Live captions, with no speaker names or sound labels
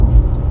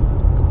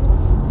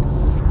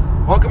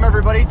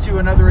everybody, to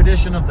another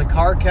edition of the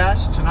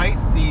CarCast. Tonight,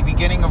 the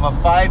beginning of a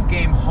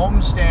 5-game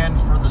homestand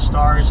for the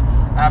Stars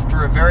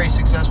after a very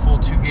successful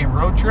 2-game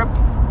road trip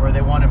where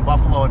they won in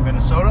Buffalo and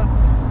Minnesota.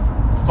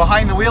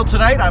 Behind the wheel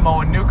tonight, I'm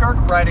Owen Newkirk.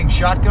 Riding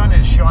shotgun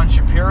is Sean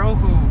Shapiro,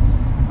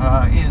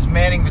 who is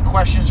manning the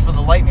questions for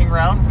the lightning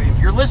round. If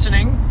you're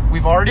listening,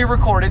 we've already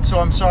recorded, so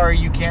I'm sorry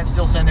you can't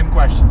still send him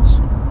questions.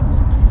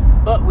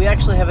 But we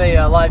actually have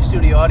a live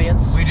studio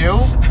audience. We do?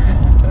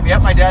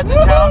 Yep, my dad's in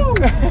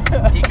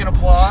town. He can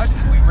applaud.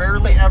 We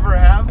rarely ever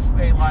have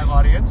a live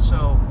audience,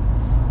 so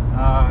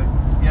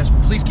yes,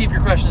 please keep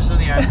your questions to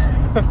the end.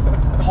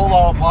 Hold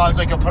all applause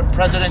like a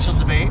presidential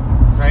debate,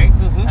 right?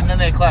 Mm-hmm. And then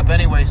they clap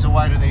anyway, so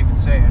why do they even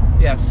say it?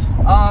 Yes.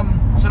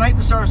 Tonight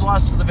the Stars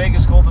lost to the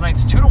Vegas Golden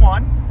Knights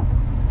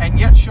 2-1, and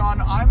yet, Sean,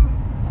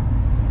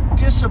 I'm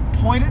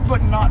disappointed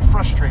but not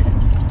frustrated.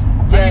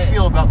 How do you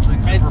feel about the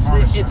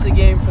performance? It's a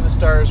game for the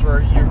Stars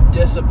where you're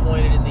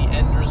disappointed in the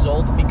end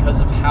result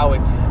because of how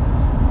it...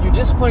 You're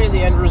disappointed in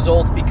the end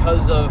result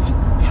because of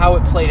how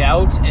it played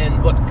out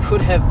and what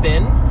could have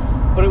been.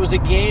 But it was a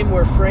game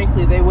where,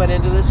 frankly, they went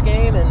into this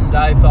game and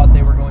I thought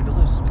they were going to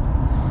lose.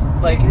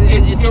 Like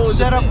it's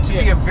set up to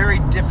be a very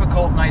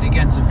difficult night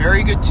against a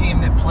very good team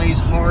that plays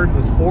hard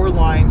with 4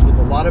 lines with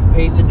a lot of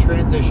pace and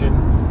transition.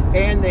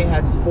 And they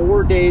had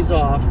 4 days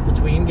off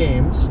between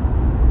games.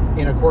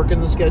 In a quirk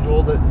in the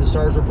schedule that the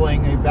Stars were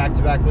playing a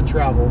back-to-back with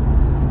travel,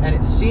 and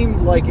it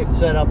seemed like it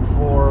set up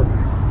for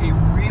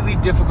a really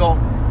difficult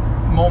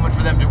moment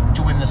for them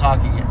to win this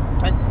hockey game.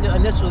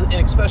 And this was, and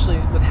especially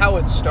with how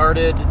it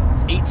started,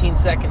 18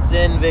 seconds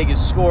in,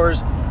 Vegas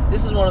scores.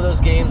 This is one of those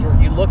games where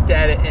you looked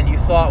at it and you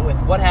thought,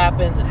 with what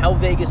happens and how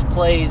Vegas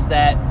plays,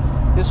 that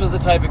this was the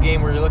type of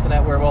game where you're looking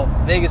at where, well,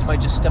 Vegas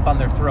might just step on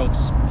their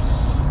throats.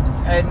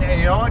 And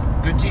you know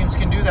what? Good teams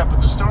can do that,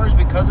 but the Stars,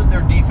 because of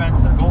their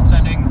defense, their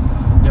goaltending,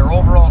 their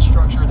overall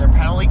structure, their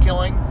penalty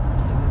killing,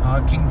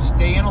 can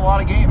stay in a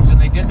lot of games,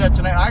 and they did that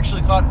tonight. I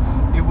actually thought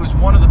it was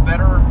one of the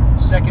better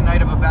second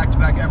night of a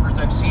back-to-back efforts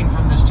I've seen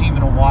from this team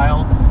in a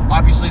while.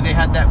 Obviously, they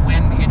had that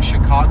win in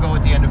Chicago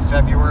at the end of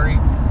February,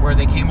 where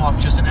they came off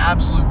just an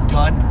absolute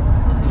dud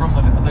from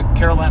the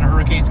Carolina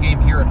Hurricanes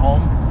game here at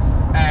home,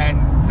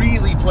 and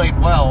really played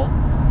well.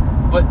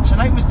 But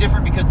tonight was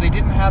different because they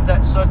didn't have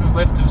that sudden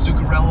lift of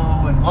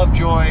Zuccarello and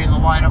Lovejoy in the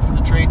lineup for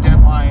the trade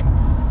deadline.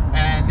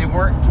 And they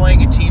weren't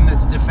playing a team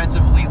that's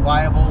defensively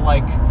liable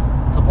like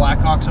the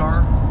Blackhawks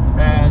are.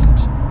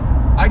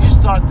 And I just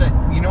thought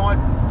that, you know what,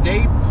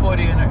 they put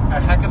in a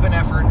heck of an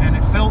effort, and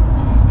it felt...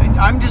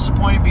 I'm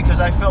disappointed because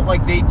I felt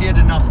like they did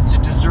enough to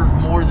deserve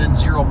more than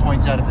 0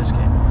 points out of this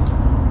game.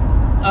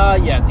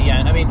 Yeah, at the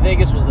end. I mean,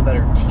 Vegas was the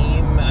better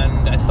team,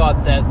 and I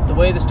thought that the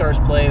way the Stars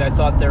played, I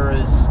thought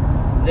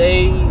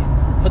they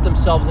put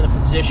themselves in a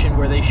position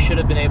where they should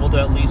have been able to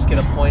at least get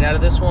a point out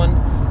of this one.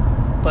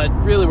 But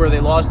really where they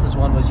lost this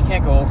one was you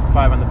can't go 0 for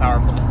 5 on the power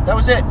play. That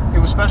was it. It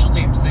was special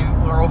teams. They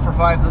were 0 for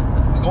 5.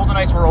 The Golden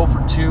Knights were 0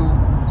 for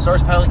 2.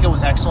 Stars penalty kill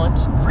was excellent.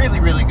 Really,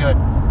 really good.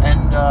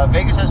 And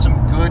Vegas has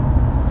some good,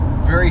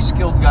 very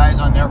skilled guys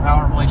on their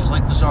power play, just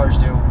like the Stars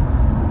do.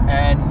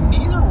 And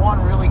neither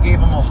one really gave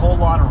them a whole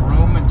lot of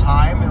room and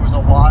time. It was a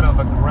lot of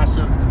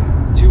aggressive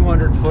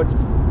 200-foot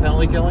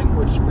penalty killing,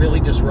 which really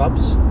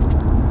disrupts.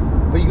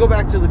 But you go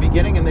back to the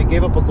beginning, and they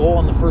gave up a goal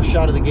on the first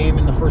shot of the game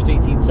in the first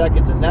 18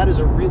 seconds, and that is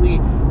a really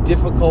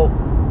difficult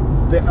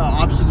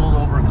obstacle to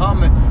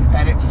overcome.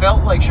 And it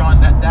felt like, Sean,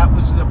 that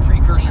was the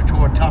precursor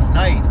to a tough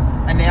night,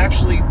 and they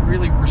actually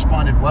really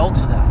responded well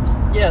to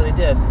that. Yeah, they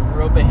did.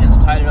 Roope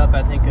Hintz tied it up,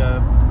 I think,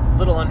 a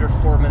little under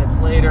 4 minutes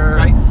later,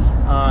 right?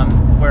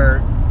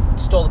 Where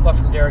stole the puck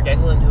from Derek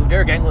Englund, who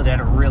Derek Englund had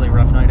a really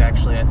rough night,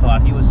 actually. I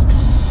thought he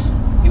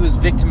was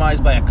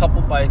victimized by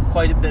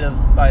quite a bit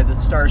by the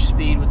Stars'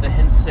 speed with the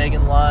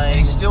Hintz-Sagan line. And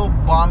he still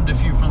bombed a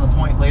few from the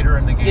point later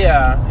in the game.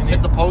 Yeah. He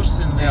hit the post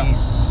in the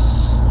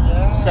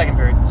second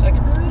period.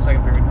 Second period?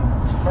 Second period,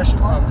 no. Question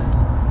mark?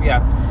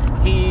 Yeah.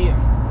 Maybe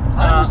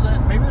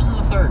it was in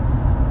the third.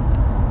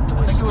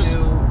 I think it was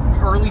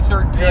early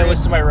third period. Yeah, it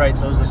was to my right,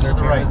 so it was the third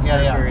period. Right.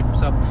 Third period.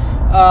 So,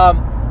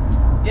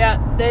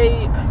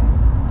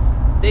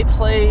 they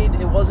played.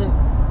 It wasn't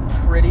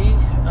pretty,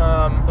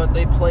 but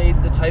they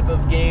played the type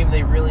of game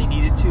they really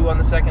needed to on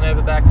the second night of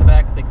a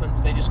back-to-back.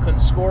 They just couldn't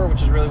score,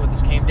 which is really what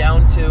this came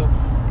down to.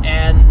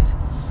 And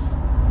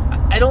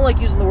I don't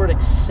like using the word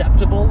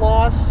acceptable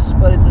loss,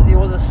 but it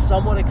was a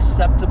somewhat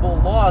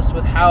acceptable loss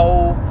with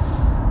how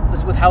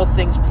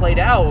things played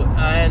out.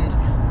 And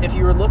if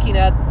you were looking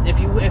at if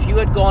you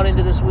had gone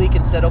into this week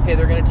and said, okay,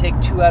 they're going to take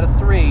 2 out of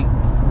 3, you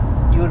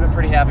would have been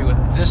pretty happy with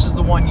it. This is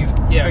the one you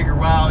figure,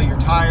 well, you're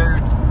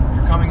tired.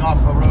 Coming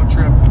off a road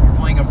trip, you're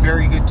playing a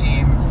very good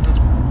team,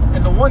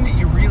 and the one that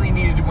you really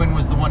needed to win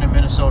was the one in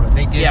Minnesota.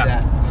 They did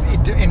that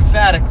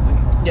emphatically.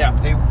 Yeah,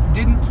 they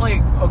didn't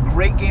play a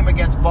great game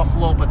against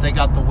Buffalo, but they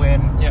got the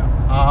win. Yeah.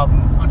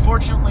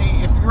 Unfortunately,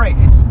 if you're right,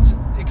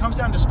 it comes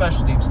down to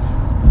special teams.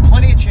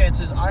 Plenty of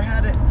chances. I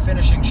had it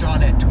finishing,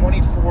 Sean, at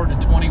 24 to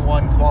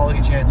 21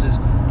 quality chances.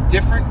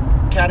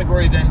 Different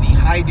category than the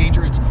high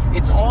danger.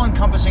 It's all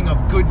encompassing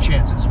of good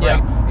chances,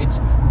 right? Yeah. It's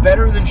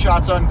better than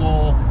shots on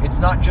goal. It's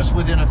not just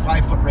within a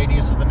 5-foot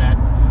radius of the net.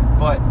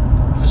 But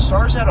the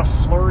Stars had a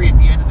flurry at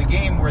the end of the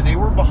game where they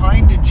were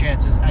behind in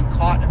chances and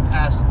caught and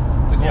passed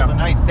the Golden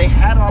Knights. They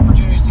had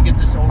opportunities to get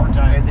this to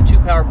overtime. The 2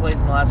 power plays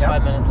in the last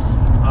 5 minutes.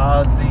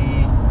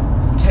 The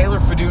Taylor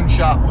Fedun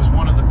shot was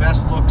one of the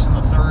best looks in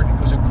the third.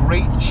 It was a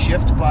great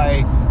shift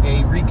by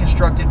a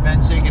reconstructed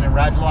Ben Sagan and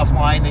Radulov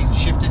line. They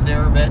shifted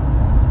there a bit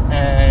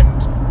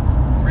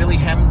and really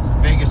hemmed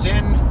Vegas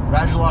in.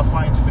 Radulov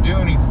finds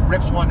Fedun. He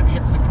rips one,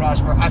 hits the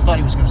crossbar. I thought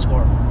he was going to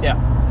score. Yeah.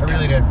 I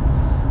really did.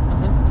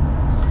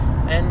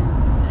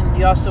 And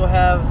you also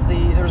have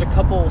there was a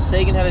couple.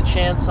 Sagan had a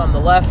chance on the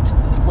left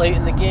late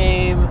in the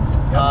game.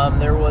 Yep.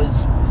 There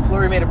was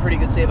Fleury made a pretty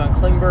good save on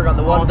Klingberg on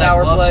the one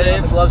power play.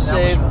 On the glove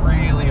save. That was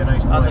really a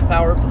nice play. On the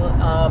power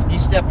play. He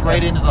stepped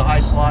right into the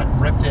high slot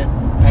and ripped it.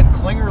 And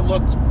Klinger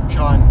looked,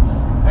 Sean,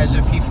 as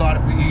if he thought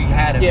he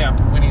had it. Yeah.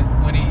 When he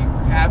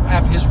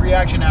after his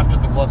reaction after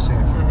the glove save.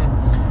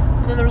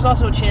 And then there was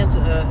also a chance.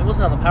 It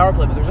wasn't on the power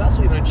play, but there was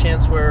also even a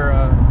chance where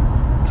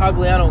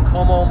Cogliano and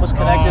Como almost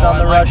connected on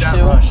the rush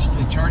too.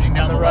 Charging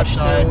down the left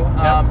side.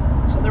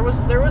 So there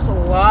was a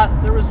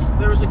lot. There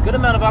was a good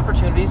amount of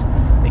opportunities.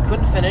 They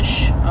couldn't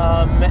finish.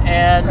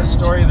 And the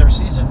story of their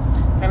season.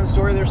 Kind of the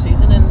story of their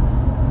season,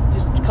 and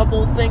just a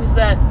couple of things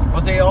that.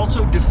 But they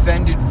also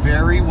defended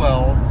very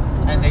well,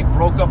 and they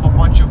broke up a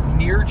bunch of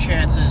near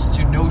chances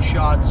to no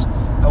shots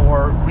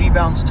or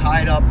rebounds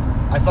tied up.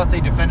 I thought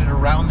they defended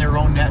around their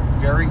own net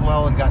very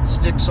well and got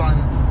sticks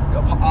on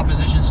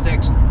opposition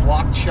sticks,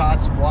 blocked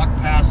shots, blocked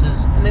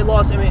passes, and they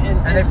lost. I mean,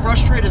 and they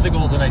frustrated the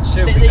Golden Knights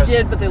too. They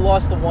did, but they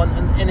lost the one,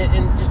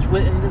 and just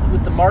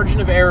with the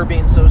margin of error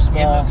being so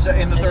small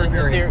in the third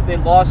period, they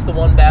lost the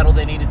one battle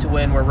they needed to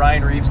win, where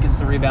Ryan Reeves gets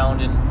the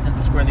rebound and ends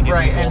up scoring the game.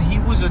 Right, and he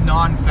was a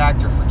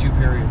non-factor for 2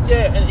 periods.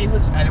 Yeah, and he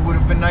was, and it would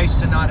have been nice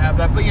to not have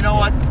that, but you know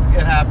what?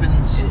 It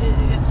happens.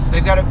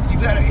 You've got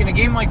to in a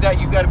game like that,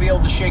 you've got to be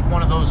able to shake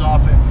one of those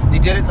off. And they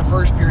did it in the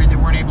first period. They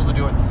weren't able to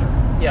do it in the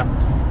third. Yeah.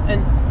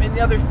 And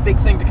the other big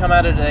thing to come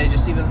out of today,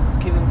 just even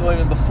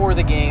going before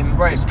the game,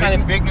 right? Just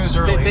Big news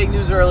early. Big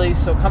news early.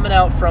 So coming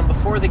out from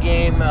before the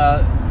game,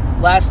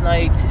 last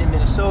night in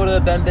Minnesota,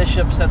 Ben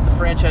Bishop sets the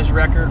franchise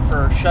record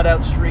for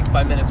shutout streak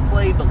by minutes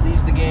played, but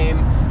leaves the game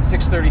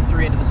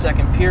 6:33 into the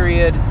second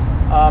period.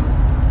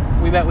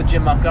 We met with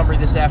Jim Montgomery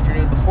this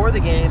afternoon before the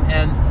game,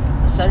 and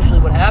essentially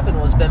what happened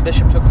was Ben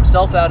Bishop took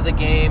himself out of the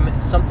game.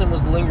 Something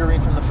was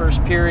lingering from the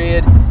first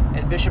period,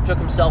 and Bishop took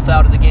himself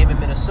out of the game in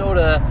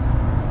Minnesota,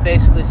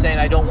 basically saying,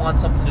 I don't want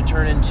something to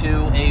turn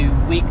into a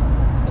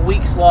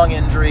weeks-long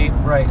injury,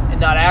 right, and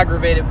not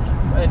aggravate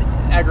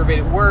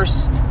it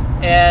worse.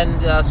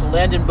 And so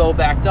Landon Bowe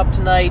backed up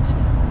tonight.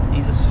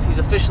 He's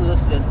officially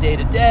listed as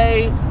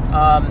day-to-day.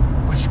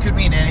 Which could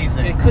mean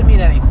anything. It could mean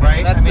anything.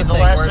 Right? That's the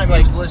last time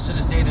he was listed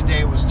as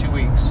day-to-day was 2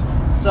 weeks.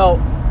 So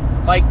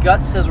my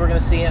gut says we're going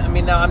to see it. I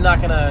mean, now I'm not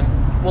going to...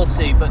 We'll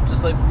see. But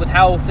just like with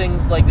how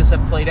things like this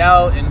have played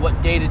out and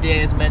what day-to-day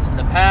has meant in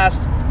the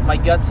past, my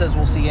gut says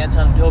we'll see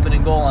Anton Khudobin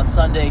in goal on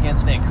Sunday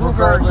against Vancouver.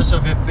 Regardless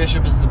of if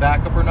Bishop is the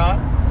backup or not?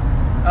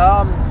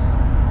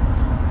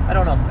 I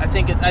don't know. I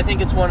think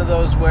it's one of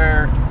those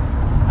where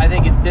I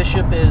think if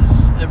Bishop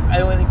is... I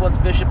don't think once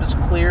Bishop is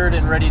cleared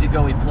and ready to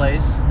go, he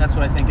plays. That's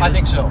what I think it is. I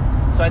think so.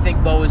 So I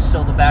think Bowe is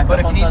still the backup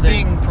on Sunday. But if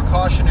he's being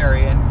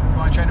precautionary and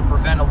trying to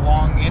prevent a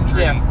long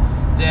injury,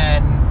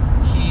 then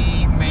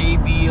he may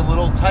be a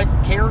little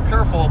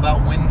careful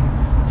about when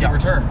he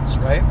returns,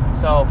 right?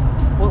 So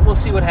we'll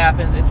see what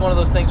happens. It's one of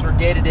those things where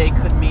day-to-day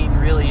could mean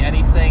really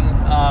anything.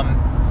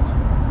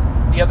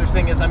 The other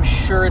thing is I'm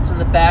sure it's in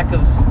the back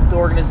of the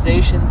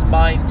organization's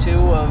mind,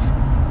 too, of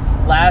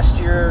last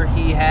year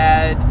he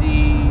had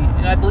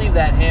and I believe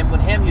that when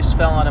Hamhuis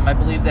fell on him, I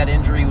believe that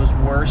injury was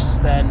worse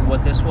than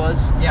what this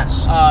was.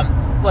 Yes.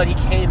 But he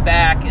came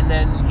back, and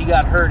then he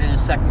got hurt in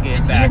his second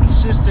game back. He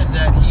insisted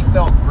that he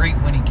felt great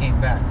when he came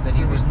back, that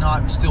he was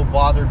not still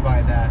bothered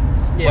by that.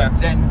 Yeah.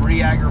 But then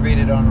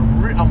re-aggravated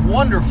on a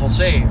wonderful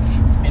save.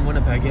 In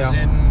Winnipeg, It was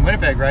in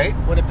Winnipeg, right?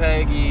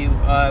 Winnipeg, he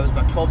was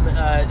about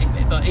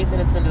 8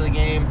 minutes into the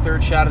game,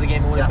 third shot of the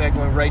game in Winnipeg,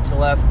 going right to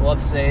left,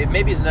 glove save.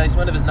 Maybe it's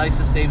one of his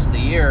nicest saves of the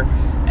year,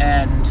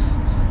 and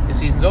the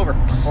season's over.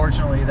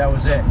 Unfortunately, that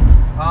was it.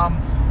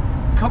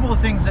 A couple of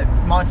things that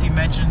Monty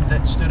mentioned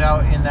that stood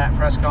out in that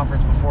press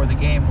conference before the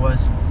game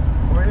was,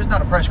 or it was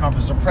not a press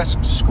conference, it was a press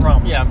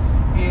scrum. Yeah.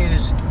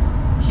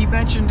 He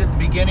mentioned at the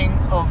beginning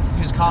of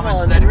his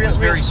comments that it was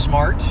very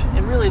smart.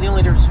 And really the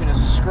only difference between a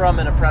scrum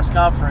and a press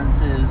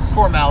conference is...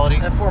 Formality.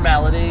 And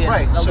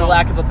right. The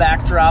lack of a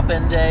backdrop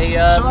and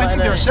a... so I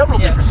think there are several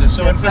differences.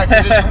 So in fact,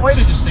 it is quite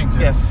a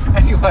distinctive. Yes.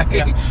 Anyway,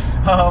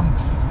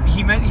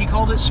 he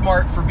called it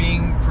smart for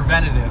being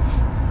preventative.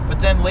 But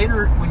then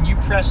later, when you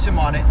pressed him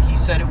on it, he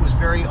said it was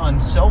very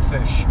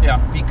unselfish. Yeah.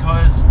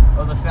 Because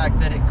of the fact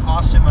that it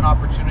cost him an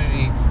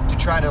opportunity to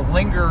try to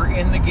linger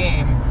in the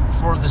game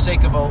for the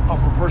sake of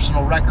a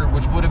personal record,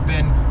 which would have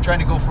been trying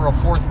to go for a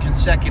 4th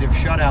consecutive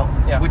shutout,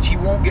 which he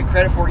won't get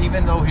credit for,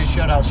 even though his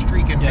shutout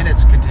streak in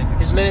minutes continues.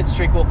 His minute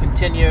streak will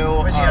continue.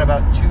 What is he at,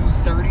 about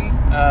 230?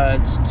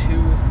 It's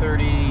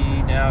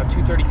 230 now.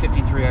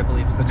 230.53, I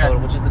believe, is the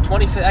total, which is the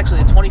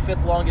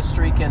 25th longest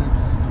streak in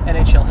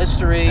NHL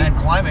history. And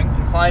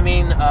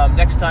climbing.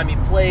 Next time he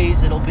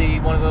plays, it'll be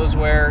one of those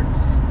where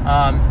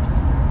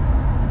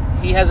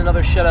he has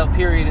another shutout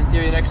period. In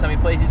theory, the next time he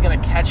plays, he's going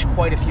to catch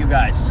quite a few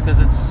guys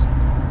because it's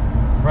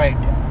right.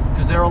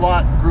 Because there are a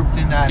lot grouped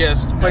in that.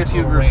 Yes, quite a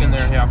few grouped in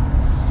there. Yeah.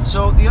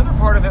 So the other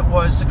part of it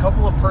was a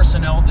couple of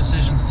personnel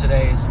decisions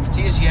today.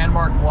 Matthias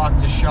Janmark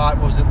blocked a shot.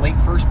 What was it, late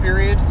first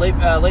period?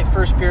 Late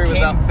first period.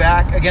 Came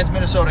back against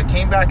Minnesota.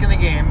 Came back in the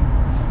game,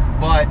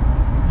 but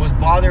was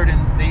bothered,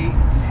 and they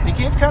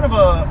gave kind of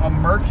a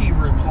murky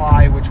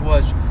reply, which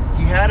was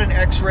he had an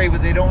X-ray,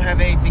 but they don't have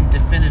anything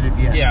definitive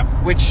yet. Yeah.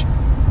 Which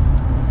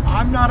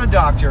I'm not a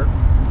doctor,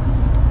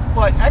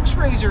 but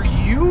X-rays are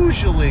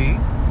usually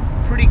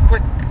pretty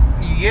quick.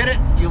 You get it,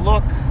 you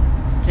look,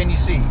 can you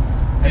see?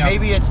 And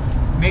maybe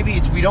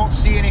it's we don't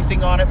see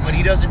anything on it, but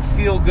he doesn't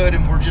feel good,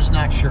 and we're just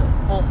not sure.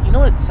 Well, you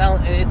know,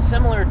 it's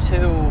similar to.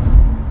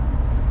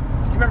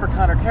 Do you remember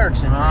Connor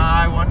Carrick's injury?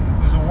 I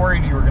was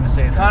worried you were going to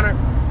say that.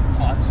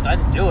 I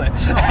didn't do it.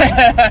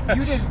 No,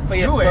 you didn't but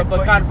you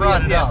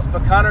brought it up.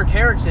 But Connor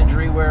Carrick's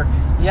injury, where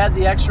he had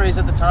the X-rays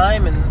at the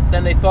time, and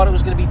then they thought it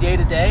was going to be day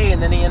to day,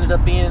 and then he ended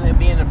up being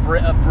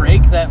a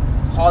break that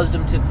caused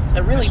him to.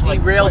 That really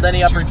derailed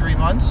any 2-3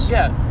 months.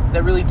 Yeah,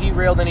 that really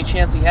derailed any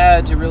chance he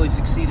had to really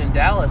succeed in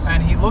Dallas.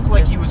 And he looked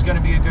like he was going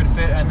to be a good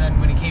fit, and then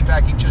when he came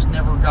back, he just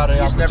never got an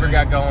opportunity. He just never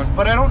got going.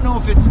 But I don't know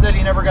if it's that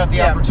he never got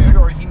the opportunity,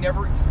 or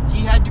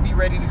he had to be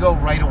ready to go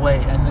right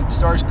away, and the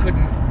Stars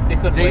couldn't.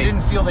 They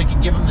didn't feel they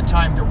could give him the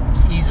time to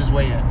ease his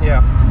way in.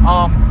 Yeah.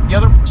 Val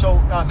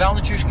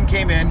Nichushkin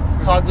came in.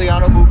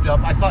 Cogliano moved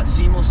up. I thought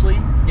seamlessly.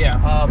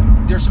 Yeah.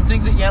 There's some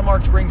things that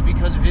Janmark brings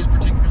because of his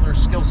particular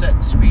skill set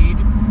and speed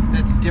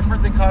that's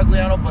different than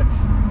Cogliano, but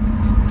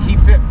he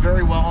fit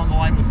very well on the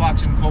line with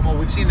Fox and Como.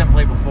 We've seen them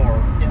play before.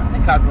 Yeah, I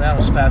think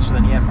Cogliano's faster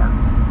than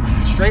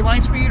Janmark. Straight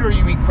line speed, or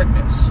you mean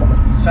quickness?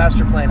 He's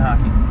faster playing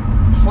hockey.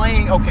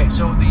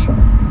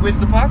 With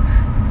the puck,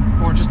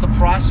 or just the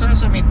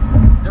process? I mean,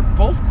 they're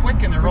both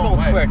quick in their own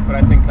way. They're both quick, but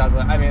I think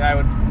Cogliano.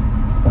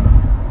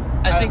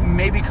 I think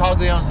maybe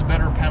Cogliano's the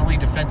better penalty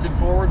defensive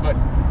forward, but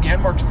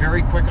Janmark's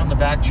very quick on the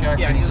back check,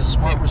 and he's a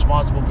smart,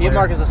 responsible player.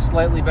 Janmark is a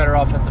slightly better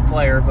offensive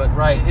player, but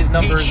his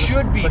numbers he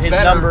should be his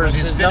better, numbers, but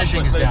his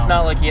finishing is down. But it's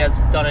not like he has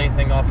done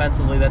anything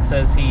offensively that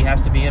says he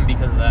has to be in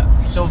because of that.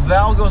 So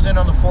Val goes in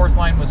on the 4th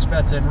line with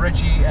Spezza and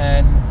Ritchie,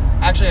 and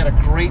actually had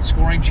a great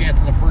scoring chance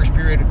in the first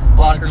period.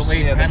 Blocker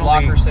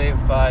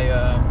save by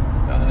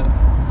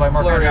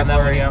Marc-Andre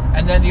Fleury.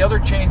 And then the other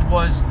change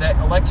was that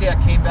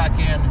Alexiak came back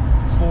in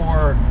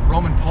for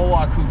Roman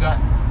Polak, who got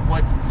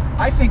what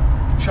I think,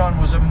 Sean,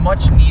 was a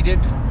much-needed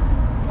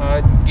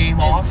game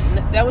off.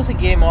 That was a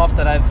game off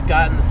that I've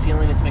gotten the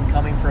feeling it's been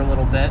coming for a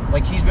little bit.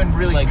 Like, he's been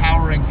really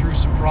powering through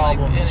some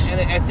problems.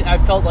 I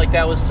felt like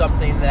that was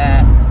something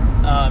that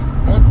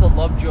once the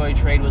Lovejoy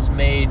trade was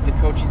made, the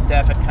coaching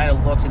staff had kind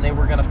of looked, and they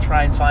were going to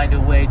try and find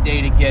a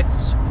day to get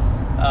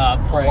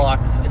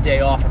Polak a day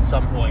off at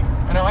some point.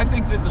 And I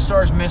think that the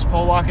Stars miss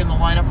Polak in the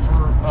lineup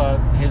for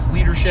his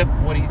leadership.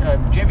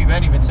 Jamie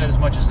Benn even said as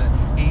much as that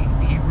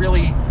he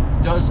really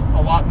does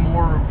a lot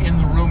more in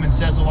the room and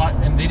says a lot,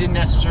 and they didn't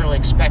necessarily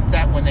expect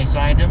that when they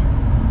signed him,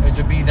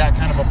 to be that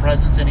kind of a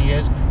presence, and he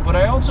is. But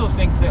I also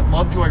think that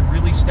Lovejoy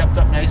really stepped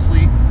up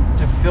nicely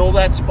to fill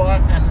that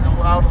spot and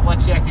allowed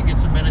Alexiak to get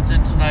some minutes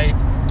in tonight.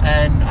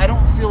 And I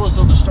don't feel as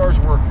though the Stars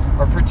were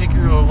a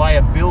particular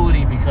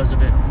liability because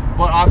of it.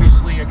 But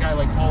obviously, a guy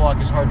like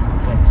Polak is hard to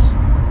replace.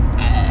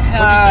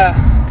 What do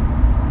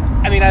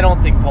you think? I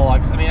don't think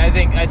Polak's. I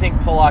think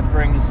Polak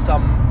brings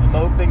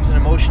an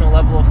emotional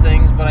level of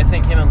things, but I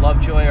think him and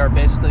Lovejoy are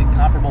basically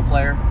comparable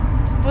player.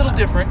 A little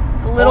different.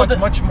 Polak's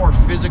much more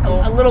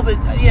physical. A little bit,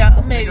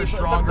 yeah, maybe.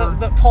 Stronger.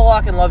 But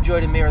Polak and Lovejoy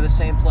to me are the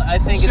same player. I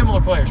think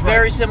similar players, right?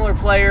 Very similar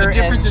player. The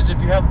difference is if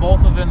you have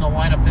both of them in the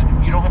lineup,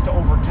 then you don't have to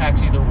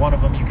overtax either one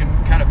of them. You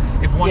can kind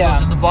of, if one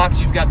goes in the box,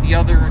 you've got the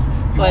other.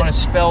 If you want to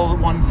spell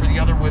one for the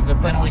other with the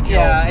penalty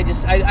kill. Yeah, I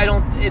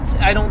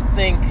don't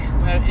think,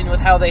 with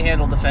how they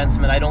handle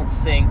defensemen, I don't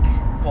think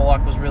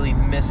Polak was really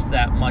missed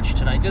that much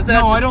tonight.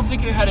 I don't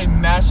think it had a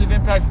massive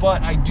impact,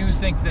 but I do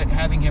think that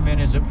having him in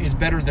is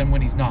better than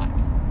when he's not.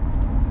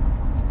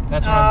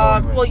 That's what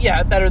I'm going with. Well,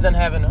 yeah, better than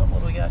having. What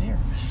do we got here?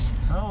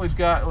 Oh, we've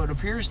got what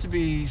appears to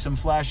be some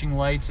flashing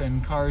lights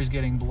and cars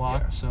getting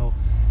blocked, so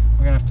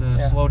we're going to have to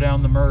slow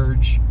down the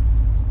merge.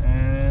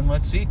 And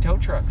let's see, tow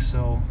trucks.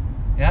 So,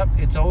 yep,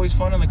 it's always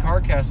fun on the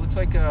CarCast. Looks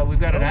like we've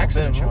got an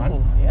accident,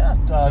 Sean. Yeah,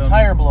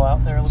 tire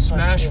blowout there.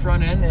 Smashed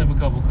front ends of a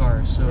couple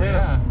cars. So,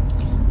 yeah.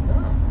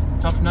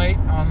 Tough night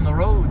on the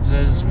roads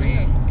as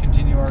we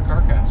continue our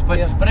CarCast.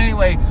 But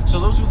anyway, so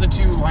those were the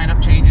two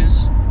lineup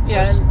changes.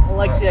 Yeah,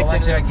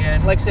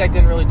 and Alexiak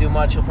didn't really do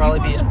much. He'll probably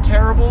he wasn't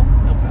terrible.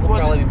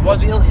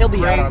 He'll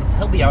be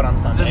out on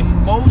Sunday. The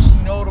most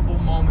notable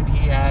moment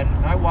he had,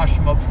 and I watched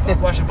him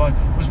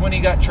was when he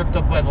got tripped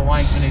up by the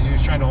linesman as he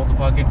was trying to hold the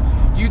puck. And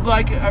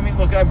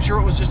look, I'm sure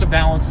it was just a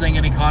balance thing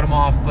and he caught him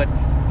off, but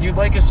you'd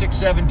like a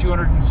 6'7",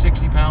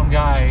 260-pound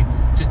guy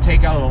to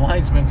take out a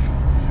linesman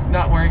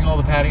not wearing all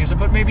the padding.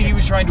 But maybe he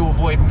was trying to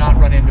avoid and not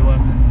run into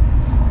him.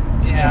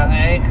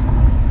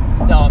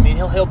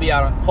 He'll be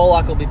out.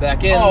 Pollock will be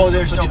back in. Oh,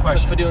 there's no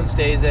question. Fedun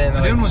stays in.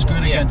 Fedun was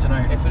good again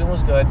tonight. Fedun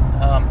was good.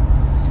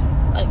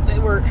 They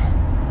were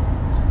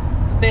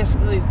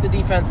basically the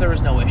defense. There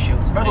was no issue.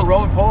 Remember,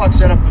 Roman Pollock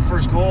set up the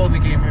first goal in the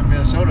game in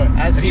Minnesota,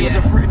 and he was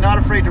not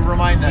afraid to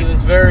remind that. He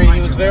was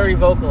very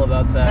vocal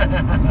about that.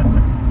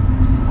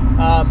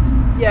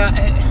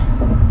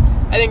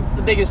 I think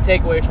the biggest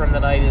takeaway from the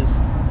night is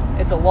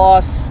it's a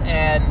loss,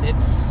 and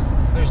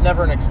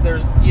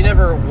you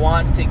never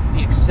want to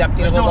be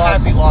accepting of a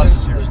loss. There's no happy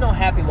losses here. There's no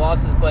happy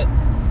losses, but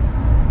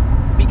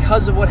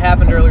because of what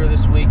happened earlier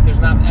this week, there's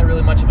not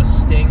really much of a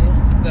sting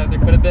that there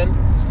could have been.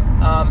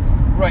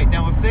 Right.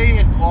 Now, if they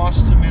had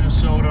lost to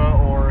Minnesota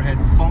or had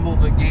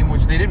fumbled a game,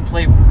 which they didn't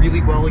play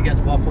really well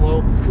against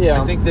Buffalo,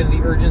 I think then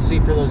the urgency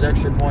for those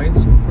extra points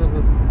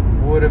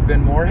would have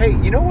been more. Hey,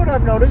 you know what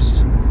I've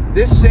noticed?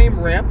 This same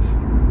ramp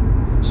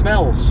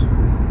smells.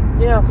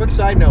 Yeah. Quick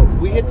side note.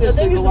 We hit this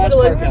in the last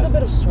podcast. There's a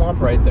bit of swamp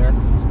right there.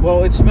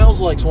 Well, it smells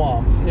like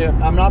swamp. Yeah.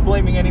 I'm not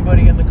blaming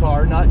anybody in the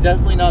car.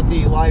 Definitely not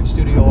the live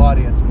studio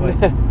audience. But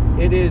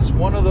it is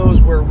one of those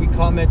where we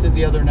commented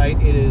the other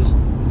night. It is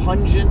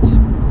pungent,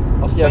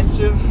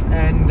 offensive,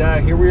 and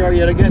here we are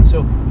yet again.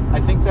 So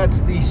I think that's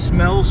the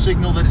smell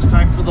signal that it's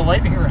time for the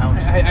lightning round.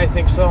 I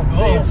think so.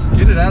 Oh,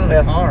 get it out of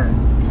the car.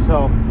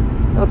 So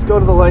let's go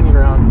to the lightning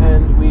round.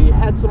 And we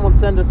had someone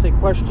send us a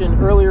question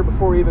earlier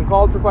before we even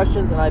called for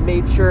questions, and I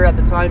made sure at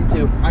the time to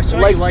you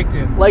liked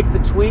it. Like the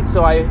tweet,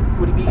 so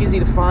would it be easy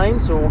to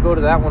find? So we'll go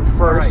to that one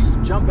first. All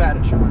right, jump at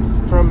it, Sean.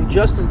 From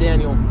Justin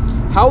Daniel.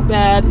 How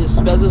bad is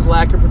Spezza's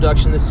lack of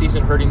production this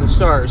season hurting the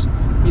Stars?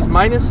 He's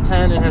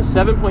 -10 and has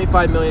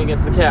 $7.5 million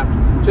against the cap.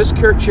 Just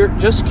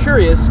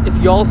curious if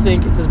y'all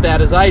think it's as bad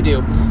as I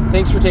do.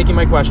 Thanks for taking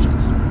my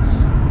questions.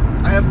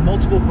 I have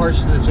multiple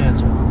parts to this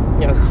answer.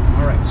 Yes.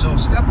 All right, so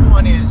step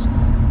one is,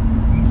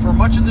 for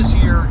much of this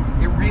year,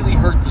 it really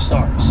hurt the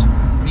Stars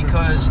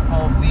because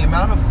of the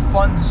amount of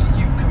funds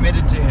you've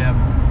committed to him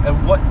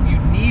and what you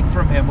need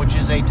from him, which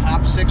is a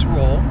top 6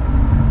 role,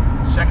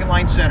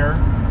 second-line center,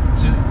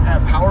 to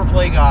have power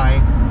play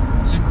guy,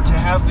 to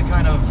have the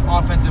kind of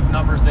offensive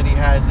numbers that he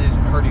has is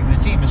hurting the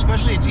team,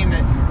 especially a team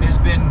that has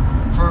been,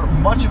 for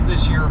much of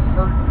this year,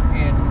 hurt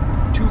in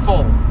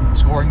twofold: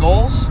 scoring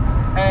goals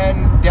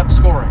and depth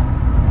scoring.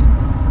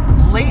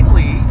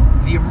 Lately,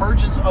 the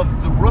emergence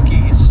of the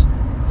rookies,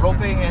 Roope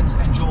Hintz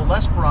and Joel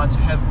L'Esperance,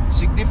 have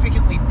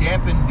significantly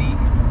dampened the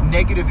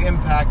negative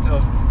impact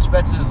of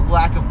Spezza's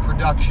lack of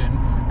production.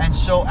 And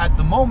so at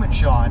the moment,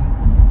 Sean,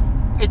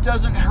 it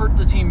doesn't hurt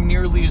the team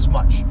nearly as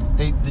much.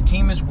 The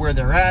team is where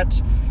they're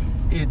at.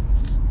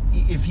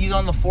 If he's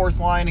on the fourth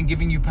line and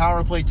giving you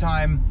power play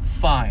time,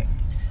 fine.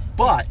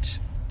 But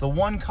the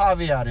one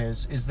caveat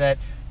is that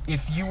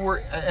if you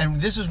were,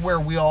 and this is where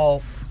we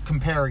all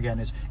compare again,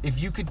 is if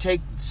you could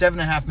take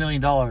 $7.5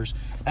 million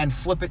and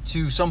flip it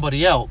to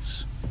somebody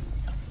else,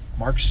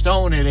 Mark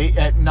Stone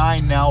at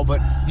 9 now, but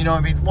one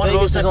of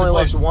those Vegas has only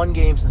lost one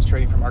game since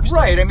trading for Mark Stone.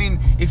 Right. I mean,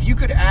 if you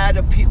could add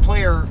a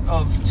player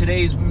of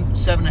today's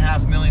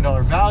 $7.5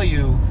 million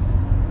value,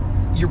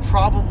 you're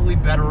probably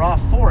better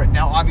off for it.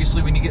 Now,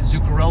 obviously, when you get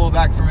Zuccarello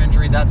back from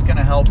injury, that's going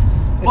to help.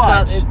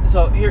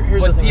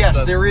 Here's the thing.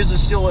 Yes, there is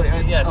still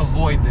a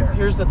void there.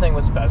 Here's the thing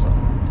with Spezza.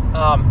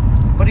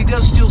 But he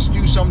does still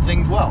do some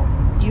things well.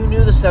 You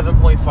knew the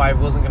 7.5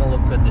 wasn't going to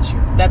look good this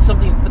year. That's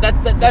something. But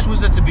this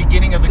was at the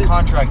beginning of the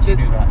contract. You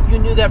knew that. You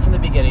knew that from the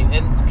beginning,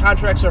 and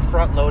contracts are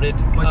front loaded.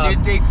 But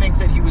did they think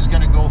that he was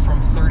going to go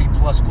from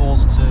 30+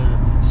 goals to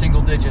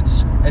single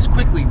digits as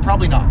quickly?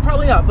 Probably not.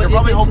 Probably not. But they're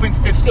probably hoping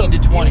 15 to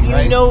 20. You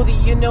right? know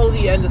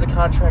the end of the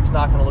contract's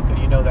not going to look good.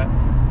 You know that.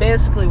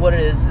 Basically, what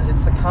it is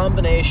it's the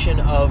combination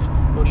of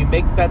when you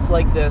make bets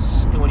like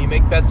this, and when you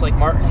make bets like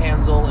Martin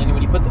Hanzal, and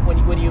when you put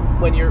when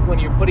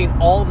you're putting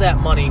all of that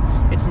money,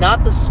 it's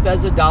not the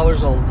Spezza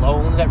dollars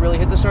alone that really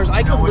hit the Stars.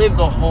 It's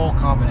the whole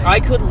combination. I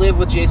could live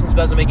with Jason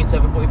Spezza making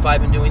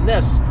 7.5 and doing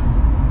this.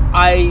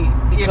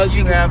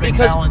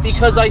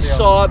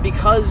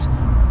 Because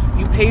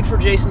you paid for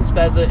Jason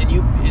Spezza, and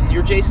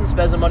your Jason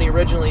Spezza money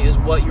originally is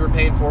what you were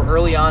paying for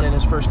early on in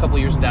his first couple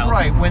of years in Dallas.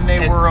 Right, when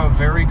they were a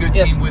very good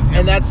team with him.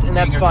 And that's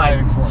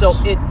fine. So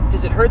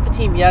does it hurt the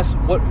team? Yes.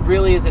 What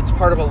really is, it's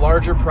part of a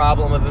larger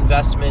problem of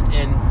investment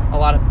in a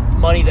lot of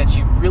money that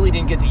you really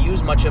didn't get to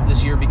use much of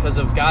this year because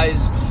of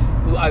guys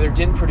who either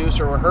didn't produce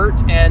or were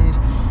hurt. And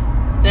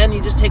then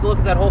you just take a look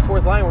at that whole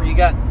fourth line where you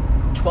got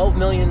 $12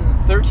 million,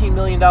 $13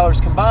 million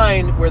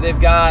combined, where they've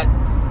got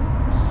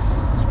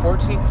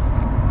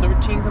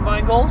 13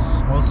 combined goals?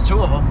 Well, it's 2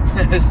 of them.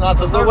 It's not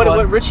the third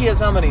one. Richie has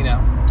how many now?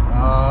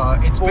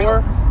 It's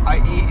 4?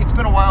 It's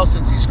been a while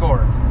since he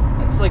scored.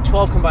 It's like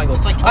 12 combined goals.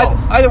 It's like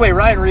 12. Either way,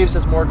 Ryan Reeves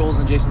has more goals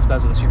than Jason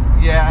Spezza this year.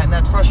 Yeah, and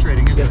that's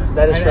frustrating, isn't Yes, it?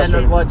 that is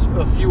frustrating. And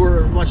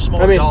a much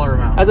smaller dollar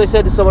amount. As I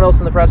said to someone else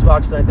in the press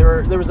box tonight,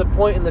 there was a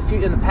point in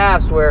the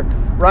past where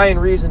Ryan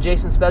Reeves and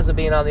Jason Spezza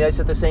being on the ice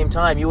at the same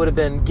time, you would have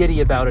been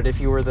giddy about it if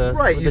you were the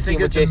right. the You team think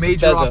with it's a Jason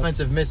major Spezza.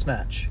 offensive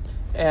mismatch.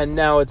 And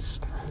now it's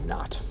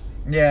not.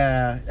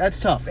 Yeah, that's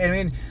tough. I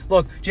mean,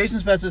 look, Jason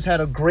Spezza's had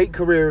a great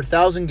career,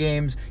 1,000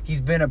 games. He's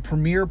been a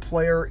premier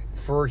player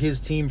for his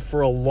team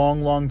for a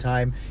long, long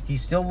time. He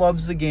still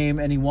loves the game,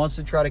 and he wants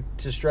to try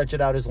to stretch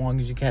it out as long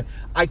as you can.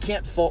 I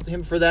can't fault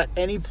him for that.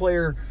 Any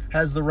player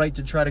has the right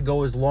to try to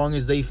go as long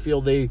as they feel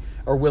they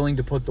are willing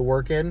to put the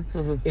work in.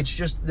 Mm-hmm. It's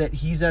just that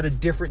he's at a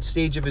different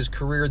stage of his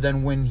career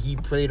than when he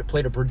played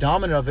a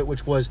predominant of it,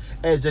 which was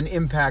as an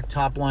impact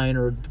top line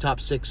or top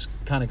six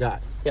kind of guy.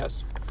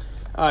 Yes.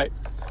 All right.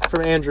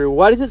 From Andrew,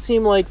 why does it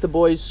seem like the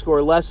boys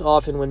score less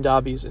often when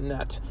Dobby's in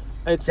net?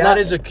 That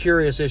is a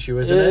curious issue,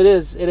 isn't it? It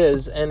is,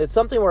 and it's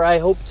something where I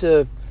hope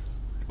to.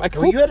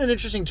 You had an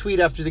interesting tweet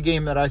after the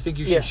game that I think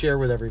you should share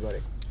with everybody.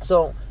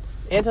 So,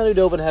 Anton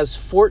Khudobin has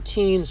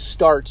 14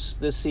 starts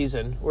this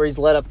season where he's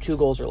let up 2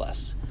 goals or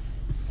less.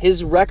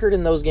 His record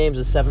in those games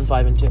is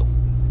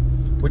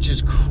 7-5-2, which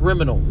is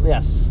criminal.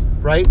 Yes,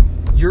 right.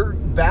 Your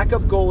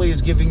backup goalie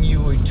is giving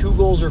you 2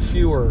 goals or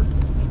fewer,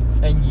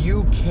 and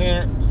you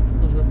can't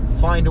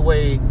find a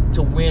way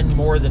to win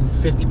more than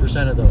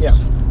 50% of those. Yeah.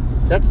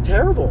 That's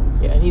terrible.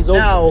 Yeah, and he's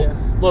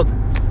Look,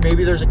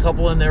 maybe there's a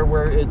couple in there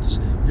where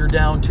you're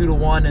down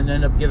 2-1 and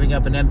end up giving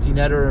up an empty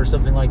netter or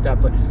something like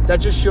that, but that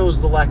just shows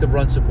the lack of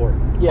run support,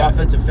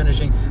 offensive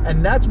finishing,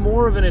 and that's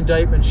more of an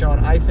indictment, Sean,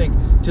 I think,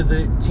 to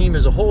the team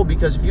as a whole,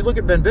 because if you look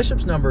at Ben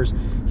Bishop's numbers,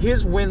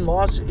 his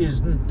win-loss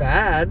isn't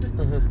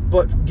bad,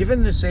 but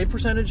given the save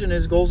percentage and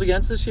his goals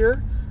against this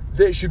year,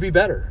 it should be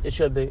better. It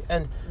should be,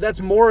 and that's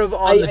more of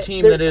on the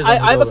team than it is.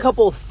 I have a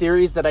couple of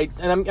theories that I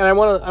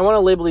want to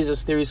label these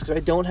as theories because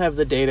I don't have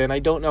the data and I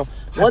don't know.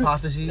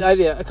 Hypotheses.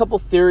 A couple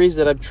of theories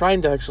that I'm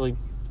trying to actually.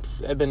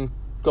 I've been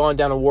going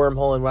down a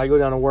wormhole, and when I go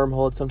down a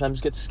wormhole, it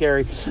sometimes gets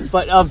scary.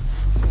 But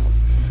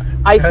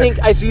I think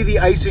I see the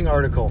icing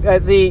article. I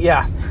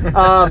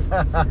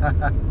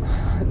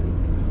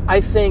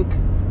think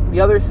the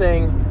other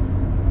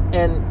thing,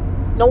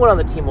 and no one on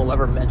the team will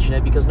ever mention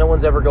it because no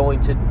one's ever going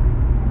to.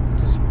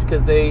 Just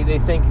because they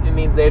think it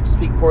means they have to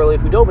speak poorly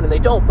of Khudobin, and they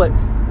don't. But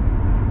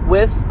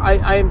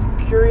I'm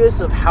curious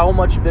of how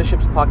much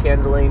Bishop's puck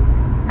handling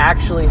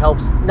actually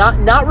helps.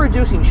 Not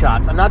reducing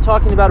shots. I'm not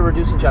talking about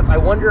reducing shots. I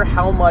wonder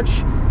how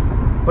much.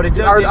 But it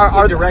does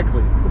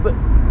indirectly. But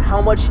how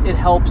much it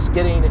helps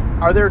getting.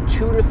 Are there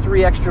 2 to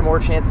 3 extra more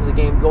chances a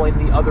game going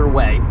the other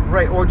way?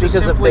 Right, or just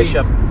because simply, of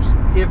Bishop.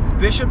 If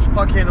Bishop's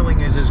puck handling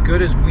is as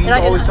good as we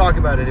always talk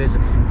about it, is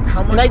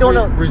how much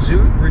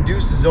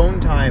reduce zone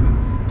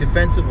time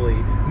defensively,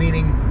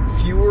 meaning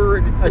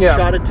fewer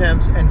shot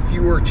attempts and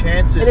fewer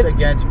chances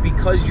against,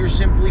 because you're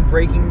simply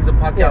breaking the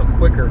puck out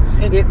quicker.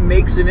 And it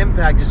makes an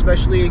impact,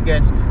 especially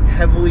against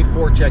heavily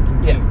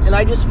forechecking teams. Yeah. And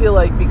I just feel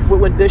like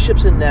when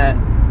Bishop's in net,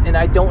 and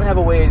I don't have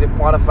a way to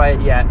quantify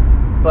it yet,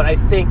 but I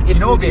think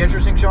if it would be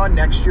interesting, Sean,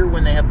 next year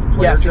when they have the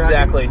player tracking,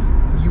 exactly.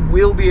 You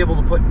will be able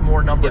to put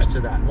more numbers to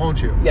that,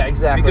 won't you? Yeah,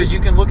 exactly. Because you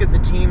can look at the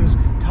team's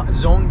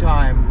zone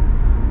time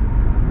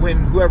when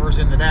whoever's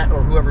in the net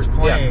or whoever's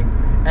playing.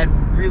 Yeah.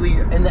 And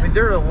really,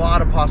 there are a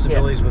lot of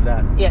possibilities with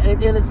that. Yeah,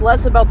 and it's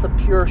less about the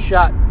pure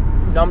shot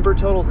number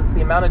totals. It's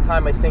the amount of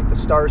time I think the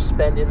Stars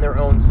spend in their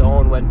own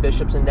zone when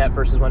Bishop's in net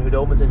versus when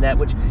Khudobin's in net,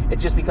 which it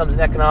just becomes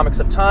an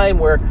economics of time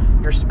where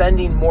you're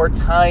spending more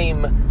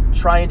time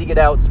trying to get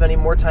out, spending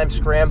more time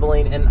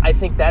scrambling, and I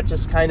think that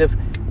just kind of,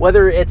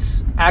 whether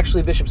it's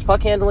actually Bishop's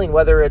puck handling,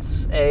 whether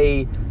it's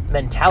a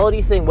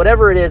mentality thing,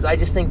 whatever it is, I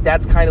just think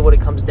that's kind of what it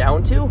comes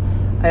down to,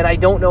 and I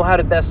don't know how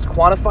to best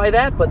quantify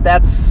that, but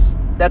that's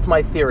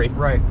my theory.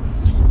 Right.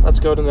 Let's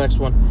go to the next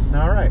one.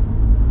 All right.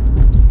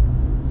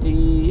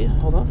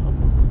 Hold on. I'll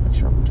make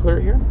sure I'm on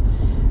Twitter here.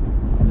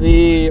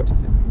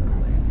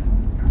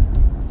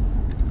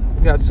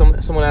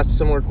 Someone asked a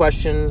similar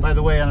question. By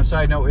the way, on a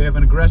side note, we have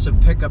an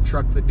aggressive pickup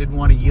truck that didn't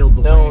want to yield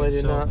the lane. No, they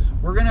did not.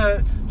 We're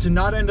to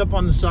not end up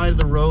on the side of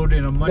the road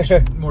in a much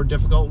more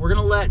difficult, we're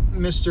going to let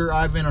Mr.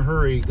 Ivan a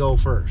hurry go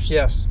first.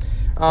 Yes.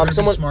 We're going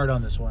to be smart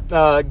on this one.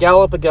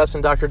 Gallup, August,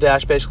 and Dr.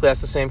 Dash basically asked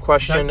the same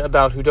question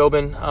about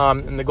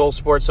Khudobin in the goal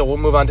support, so we'll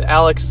move on to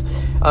Alex.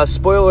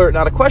 Spoiler,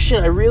 not a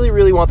question. I really,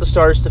 really want the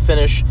Stars to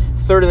finish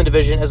third in the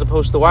division as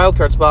opposed to the wild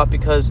card spot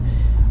because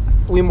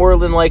we more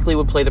than likely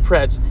would play the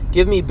Preds.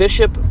 Give me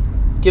Bishop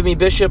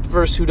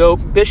versus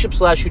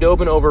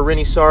Bishop/Khudobin over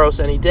Rinnie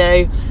Saros any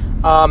day.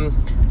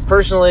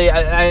 Personally,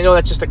 I know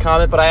that's just a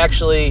comment, but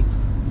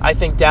I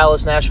think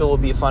Dallas-Nashville will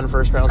be a fun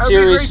first-round series.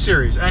 It would be a great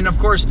series. And, of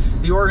course,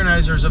 the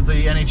organizers of the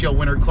NHL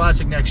Winter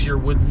Classic next year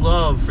would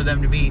love for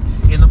them to be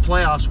in the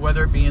playoffs,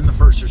 whether it be in the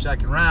first or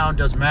second round,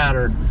 doesn't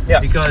matter,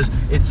 because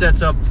it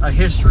sets up a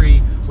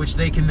history which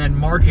they can then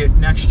market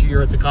next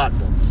year at the Cotton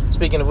Bowl.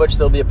 Speaking of which,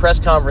 there'll be a press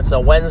conference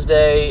on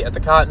Wednesday at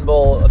the Cotton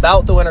Bowl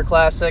about the Winter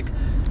Classic.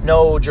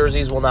 No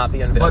jerseys will not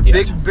be unveiled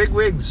yet. But big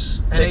wigs,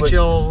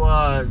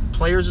 NHL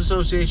Players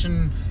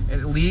Association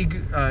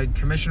league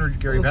commissioner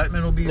Gary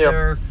Bettman will be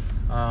there.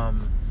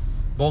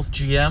 Both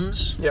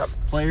GMs,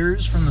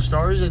 players from the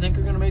Stars, I think,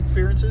 are going to make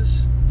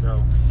appearances.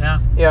 So, yeah.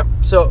 Yeah.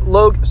 So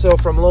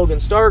from Logan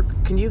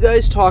Stark, can you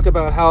guys talk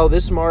about how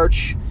this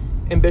March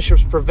and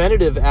Bishop's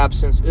preventative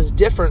absence is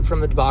different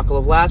from the debacle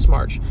of last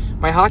March?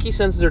 My hockey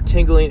senses are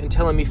tingling and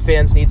telling me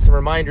fans need some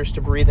reminders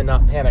to breathe and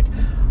not panic.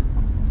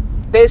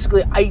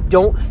 Basically, I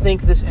don't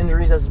think this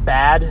injury is as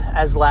bad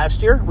as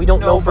last year. We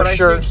don't know for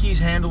sure. I think he's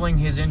handling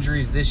his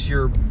injuries this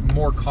year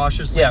more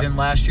cautiously than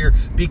last year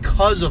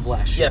because of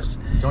last year. Yes.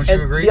 Don't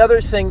you agree? The other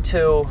thing,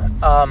 too,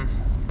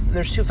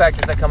 there's two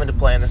factors that come into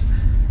play in this.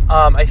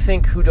 I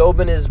think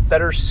Khudobin is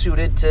better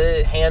suited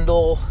to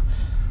handle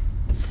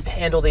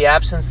the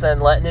absence than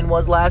Lehtinen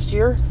was last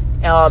year.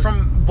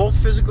 From both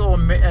physical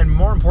and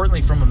more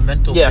importantly from a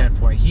mental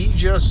standpoint, he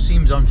just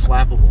seems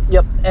unflappable.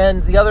 Yep,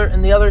 and the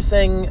other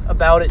thing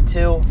about it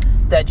too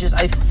that just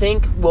I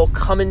think will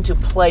come into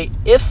play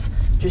if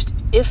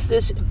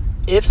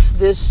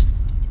this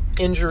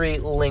injury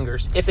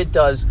lingers. If it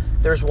does,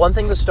 there's one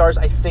thing the Stars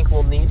I think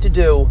will need to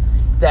do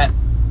that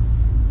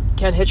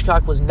Ken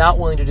Hitchcock was not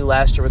willing to do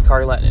last year with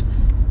Kari Lehtinen.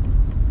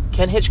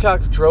 Ken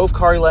Hitchcock drove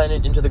Kari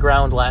Lehtinen into the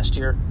ground last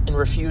year and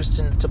refused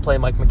to play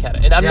Mike McKenna.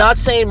 And I'm not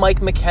saying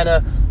Mike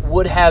McKenna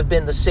would have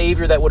been the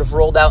savior that would have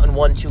rolled out and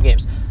won 2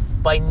 games.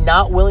 By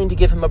not willing to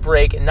give him a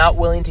break and not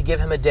willing to give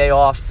him a day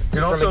off from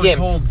a game.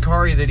 Also told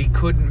Kari that he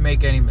couldn't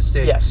make any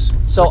mistakes. Yes.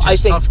 So which is I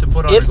think tough to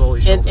put on a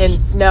goalie's shoulders.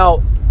 And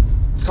now,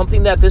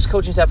 something that this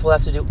coaching staff will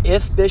have to do,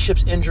 if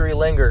Bishop's injury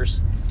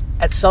lingers,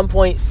 at some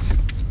point...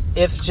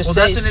 That's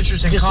an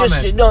interesting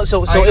comment.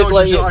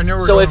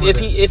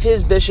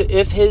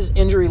 If his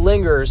injury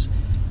lingers,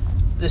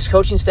 this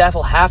coaching staff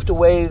will have to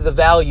weigh the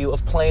value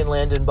of playing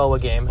Landon Bow a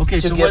game. Okay,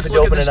 so let's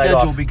look at the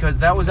schedule because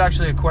that was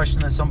actually a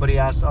question that somebody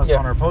asked us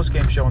on our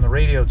post-game show on the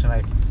radio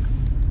tonight.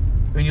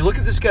 When you look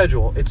at the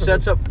schedule, it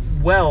sets up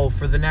well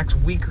for the next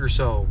week or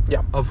so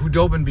of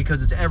Khudobin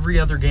because it's every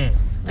other game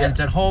and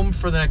it's at home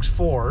for the next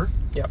 4.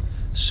 Yeah.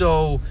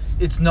 So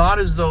it's not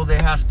as though they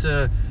have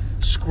to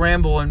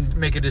scramble and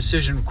make a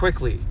decision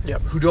quickly.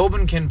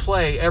 Khudobin can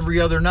play every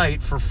other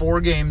night for 4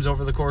 games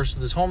over the course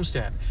of this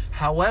homestand.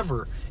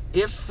 However,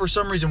 if for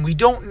some reason we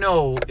don't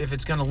know if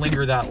it's going to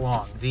linger that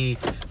long, the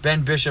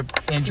Ben Bishop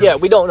injury. Yeah,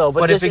 we don't know.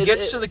 But if it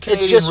gets to the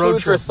Canadian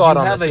road trip, you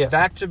have a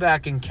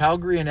back-to-back in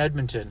Calgary and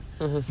Edmonton.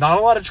 Not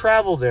a lot of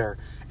travel there.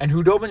 And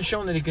Khudobin's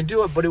shown that he can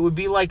do it, but it would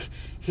be like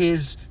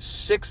his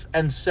 6th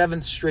and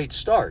 7th straight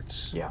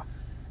starts. Yeah.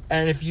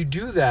 And if you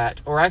do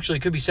that, or actually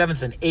it could be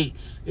 7th and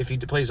 8th if he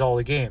plays all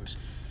the games,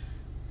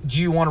 do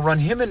you want to run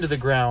him into the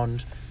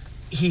ground?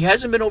 He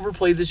hasn't been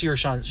overplayed this year,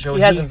 Sean. So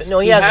he hasn't been. No,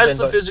 he has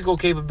the physical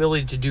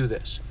capability to do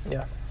this.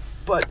 Yeah.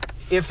 But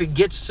if it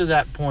gets to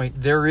that point,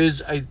 there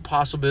is a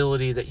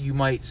possibility that you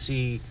might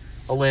see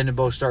a Landon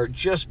Bow start.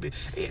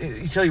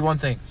 I tell you one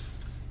thing.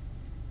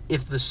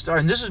 If the Stars,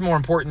 and this is more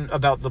important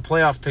about the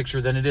playoff picture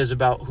than it is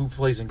about who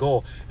plays in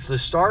goal. If the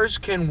Stars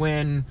can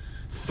win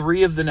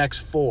 3 of the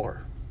next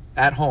 4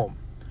 at home,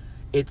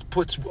 it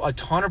puts a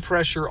ton of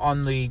pressure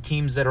on the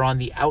teams that are on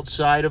the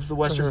outside of the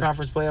Western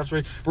Conference playoffs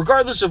race,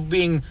 regardless of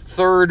being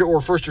 3rd or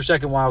 1st or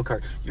 2nd wild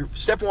card. Your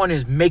step 1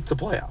 is make the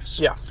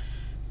playoffs. Yeah.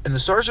 And the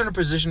Stars are in a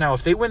position now,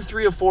 if they win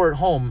 3 of 4 at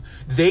home,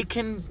 they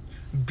can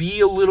be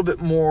a little bit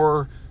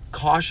more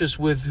cautious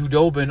with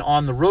Khudobin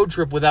on the road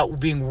trip without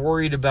being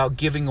worried about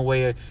giving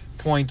away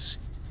points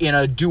in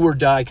a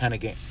do-or-die kind of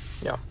game.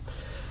 Yeah.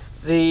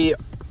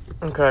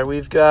 Okay,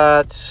 we've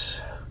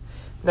got...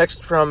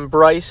 Next from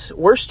Bryce,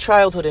 worst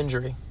childhood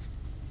injury?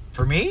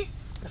 For me?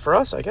 For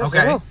us, I guess.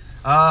 Okay.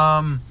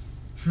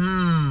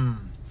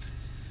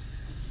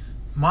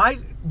 My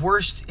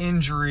worst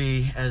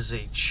injury as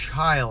a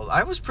child,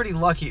 I was pretty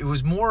lucky. It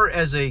was more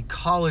as a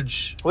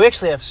college. We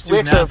actually have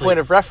a point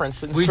of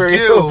reference. We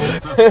do.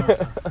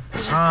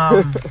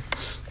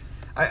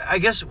 I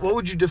guess, what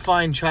would you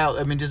define child?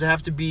 I mean, does it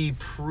have to be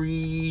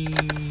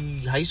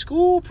pre-high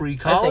school,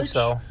 pre-college? I think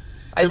so.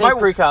 I think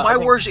pre-college. My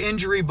worst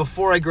injury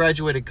before I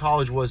graduated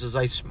college was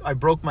I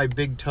broke my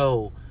big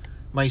toe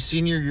my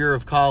senior year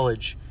of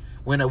college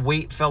when a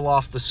weight fell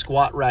off the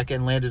squat rack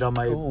and landed on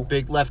my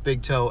left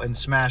big toe and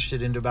smashed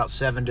it into about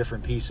 7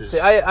 different pieces. See,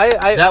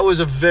 that was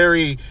a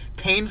very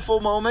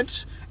painful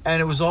moment,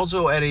 and it was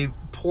also at a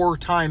poor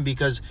time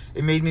because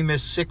it made me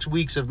miss 6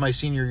 weeks of my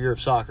senior year of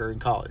soccer in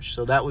college.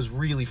 So that was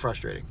really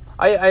frustrating.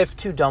 I have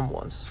 2 dumb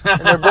ones,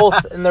 and they're both.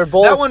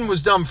 That one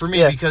was dumb for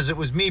me because it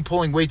was me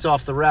pulling weights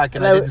off the rack,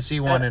 and I didn't see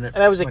one in it.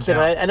 And I was a kid,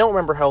 and I don't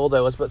remember how old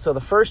I was, but so the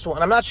first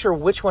one, I'm not sure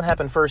which one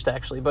happened first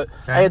actually, but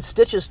I had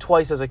stitches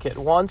twice as a kid,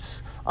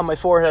 once on my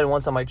forehead and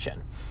once on my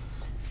chin.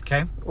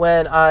 Okay.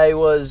 When I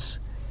was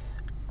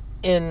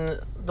in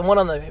the one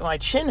on my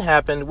chin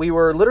happened, we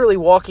were literally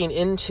walking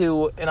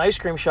into an ice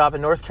cream shop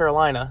in North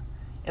Carolina,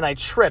 and I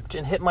tripped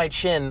and hit my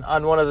chin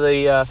on one of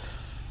the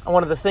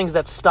things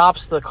that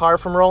stops the car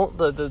from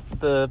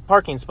the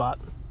parking spot.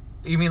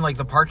 You mean like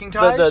the parking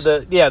ties?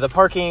 The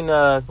parking...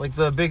 like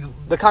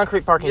the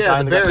concrete parking tie.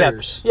 Yeah, the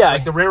barriers. Yeah.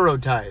 Like the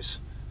railroad ties.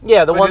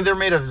 Yeah, the one... They're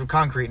made of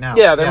concrete now.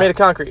 Yeah, they're made of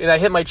concrete, and I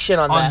hit my chin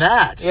on that. On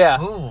that?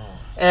 Yeah. Ooh.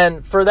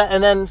 And for that,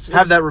 and then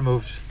Have that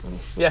removed.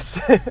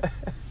 Yes.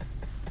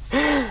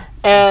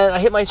 And I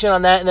hit my chin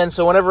on that, and then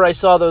so whenever I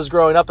saw those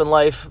growing up in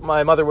life,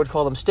 my mother would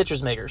call them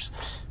stitches makers.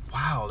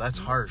 Wow, that's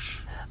harsh.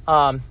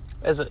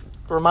 As a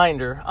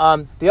reminder.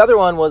 The other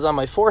one was on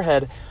my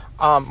forehead.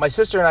 My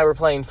sister and I were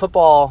playing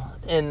football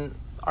in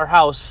our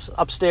house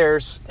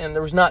upstairs, and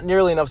there was not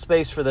nearly enough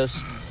space for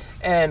this.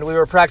 And we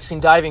were practicing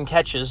diving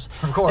catches.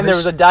 Of course. And there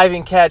was a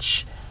diving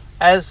catch.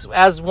 As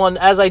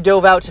I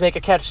dove out to make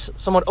a catch,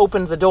 someone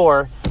opened the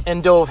door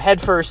and dove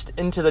headfirst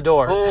into the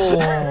door.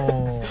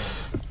 Oh,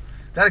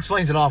 that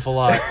explains an awful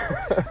lot.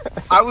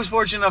 I was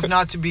fortunate enough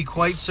not to be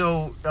quite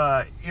so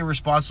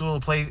irresponsible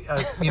to play,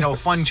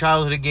 fun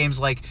childhood games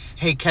like,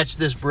 hey, catch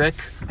this brick,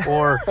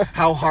 or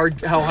how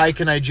high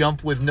can I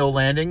jump with no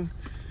landing?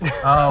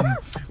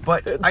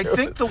 But I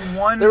think the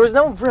one... There was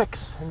no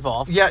bricks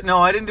involved. Yeah, no,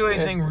 I didn't do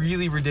anything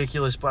really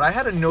ridiculous, but I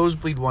had a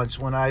nosebleed once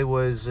when I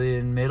was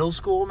in middle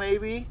school,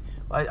 maybe.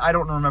 I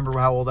don't remember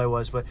how old I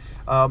was, but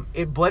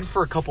it bled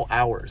for a couple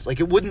hours. Like,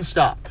 it wouldn't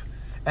stop.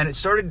 And I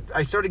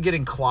started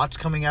getting clots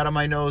coming out of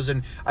my nose,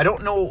 and I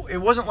don't know, it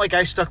wasn't like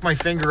I stuck my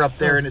finger up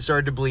there and it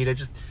started to bleed.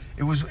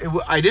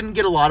 I didn't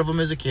get a lot of them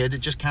as a kid. It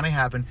just kind of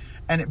happened,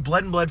 and it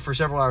bled for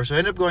several hours. So I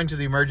ended up going to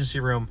the emergency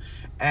room,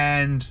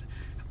 and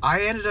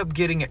I ended up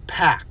getting it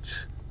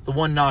packed, the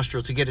one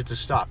nostril, to get it to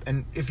stop.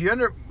 And if you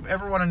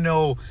ever want to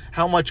know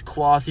how much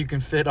cloth you can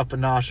fit up a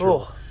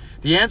nostril,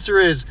 the answer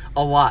is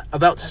a lot.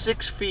 About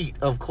 6 feet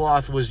of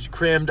cloth was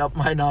crammed up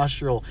my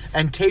nostril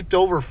and taped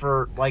over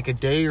for like a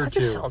day or two. That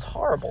just sounds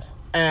horrible.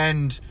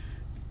 And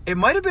it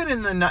might have been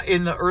in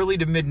the early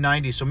to mid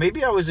 90s, so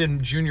maybe I was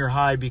in junior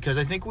high, because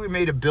I think we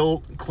made a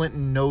Bill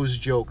Clinton nose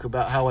joke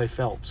about how I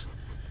felt.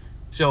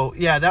 So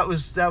yeah, that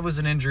was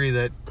an injury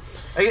that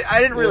I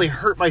didn't really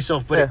hurt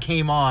myself, but it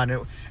came on,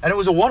 and it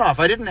was a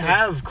one-off. I didn't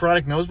have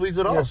chronic nosebleeds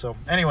at all. Yeah. So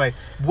anyway,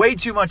 way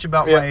too much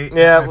about my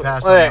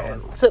past. On that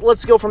one. So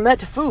let's go from that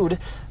to food.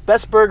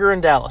 Best burger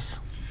in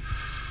Dallas.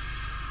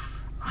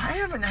 I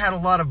haven't had a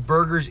lot of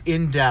burgers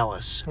in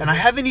Dallas, and I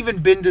haven't even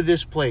been to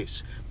this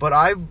place, but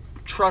I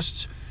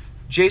trust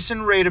Jason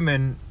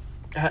Redeman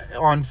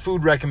on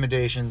food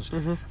recommendations,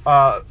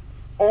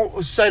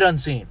 sight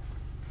unseen,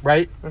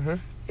 right? Mm-hmm.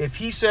 If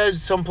he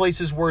says some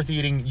place is worth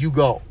eating, you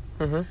go.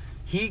 Mm-hmm.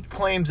 He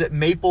claims that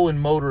Maple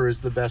and Motor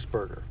is the best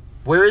burger.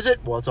 Where is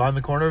it? Well, it's on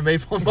the corner of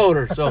Maple and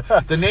Motor. So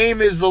the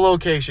name is the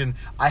location.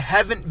 I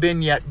haven't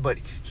been yet, but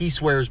he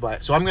swears by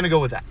it. So I'm going to go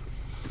with that.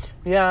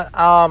 Yeah,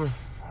 I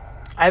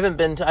haven't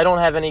been to... I don't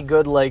have any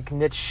good,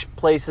 niche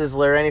places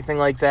or anything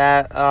like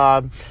that.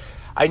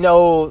 I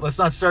know... Let's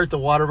not start the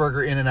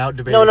Whataburger In-N-Out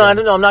debate. No,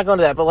 I'm not going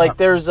to that. But,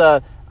 there's...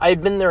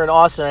 I've been there in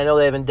Austin. I know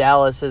they have in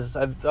Dallas.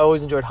 I've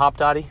always enjoyed Hop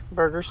Dottie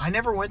burgers. I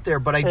never went there,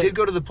 but I did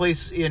go to the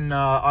place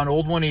on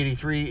Old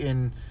 183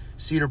 in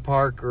Cedar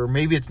Park, or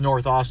maybe it's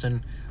North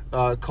Austin,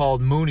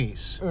 called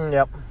Mooney's.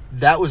 Yep.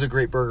 That was a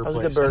great burger place.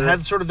 That was a good burger. It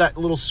had sort of that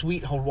little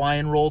sweet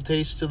Hawaiian roll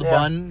taste to the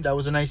bun. That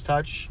was a nice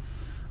touch.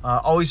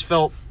 Always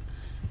felt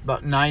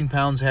about 9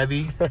 pounds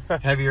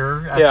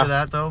heavier after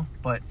that, though.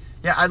 But,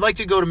 yeah, I'd like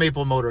to go to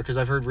Maple Motor because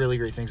I've heard really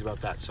great things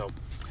about that. So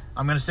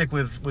I'm going to stick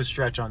with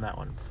Stretch on that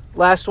one.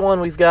 Last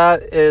one we've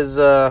got is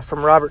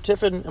from Robert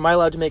Tiffin. Am I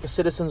allowed to make a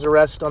citizen's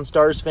arrest on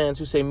Stars fans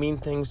who say mean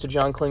things to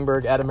John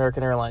Klingberg at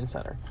American Airlines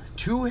Center?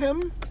 To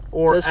him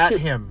or at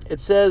him? It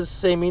says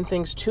say mean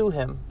things to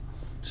him.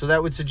 So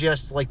that would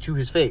suggest to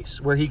his face,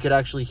 where he could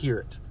actually hear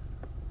it.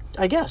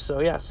 I guess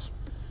so, yes.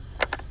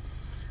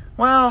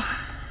 Well,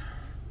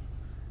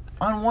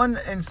 on one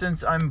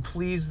instance, I'm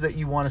pleased that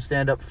you want to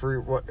stand up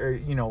for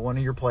one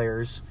of your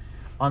players.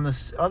 On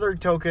this other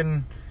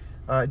token,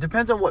 it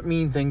depends on what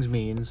mean things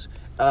means.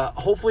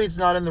 Hopefully it's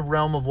not in the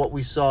realm of what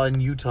we saw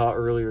in Utah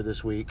earlier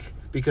this week,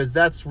 because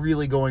that's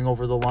really going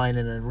over the line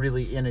in a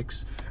really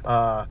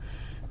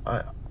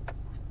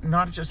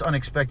not just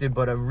unexpected,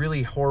 but a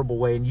really horrible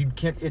way, and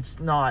it's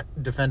not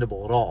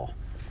defendable at all.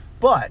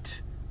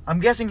 But I'm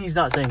guessing he's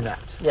not saying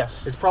that.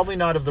 Yes. It's probably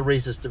not of the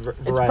racist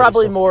variety. It's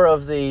probably more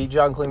of the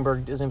John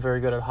Klingberg isn't very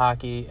good at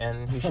hockey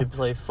and he should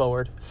play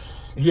forward.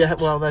 Yeah,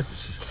 well,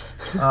 that's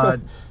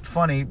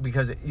funny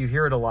because you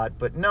hear it a lot.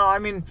 But no, I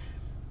mean,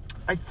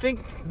 I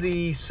think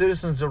the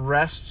citizen's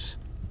arrest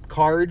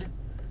card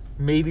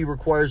maybe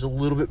requires a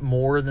little bit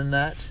more than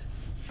that.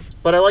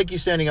 But I like you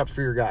standing up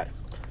for your guy.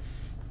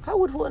 How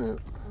would one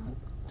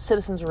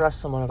citizens arrest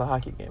someone at a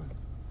hockey game?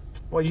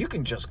 Well, you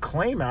can just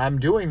claim I'm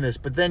doing this,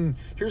 but then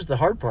here's the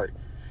hard part.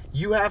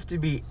 You have to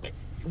be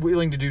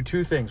willing to do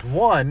two things.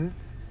 One,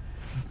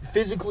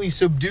 physically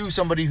subdue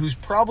somebody who's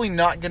probably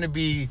not going to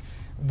be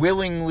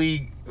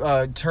willingly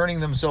turning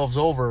themselves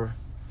over,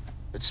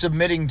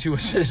 submitting to a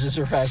citizen's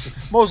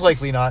arrest. Most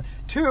likely not.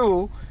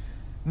 Two,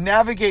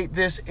 navigate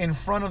this in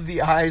front of the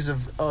eyes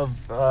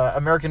of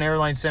American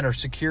Airlines Center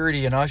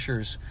security and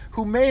ushers,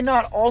 who may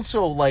not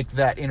also like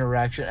that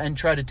interaction and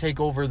try to take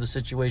over the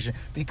situation,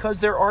 because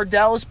there are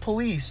Dallas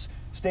police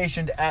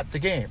stationed at the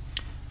game.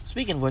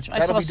 Speaking of which,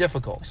 that'll be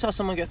difficult. I saw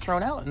someone get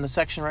thrown out in the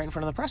section right in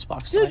front of the press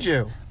box tonight. Did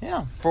you?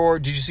 Yeah.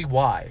 Did you see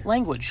why?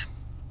 Language.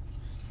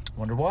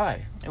 Wonder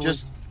why.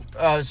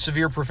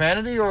 severe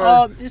profanity,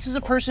 or this is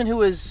a person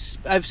who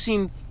I've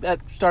seen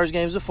at Stars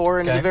games before,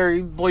 and is a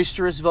very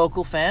boisterous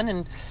vocal fan,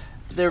 and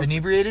they're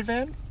inebriated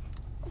fan?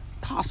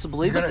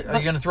 Possibly. Are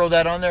you going to throw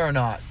that on there or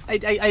not?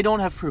 I don't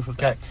have proof of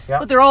that. Okay. Yeah.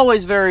 But they're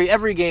always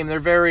every game they're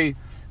very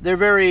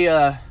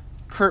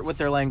curt with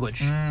their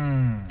language.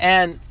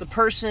 And the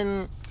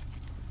person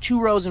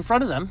 2 rows in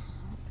front of them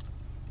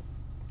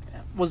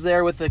was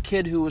there with a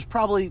kid who was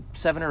probably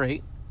 7 or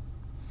 8.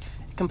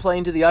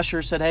 Complained to the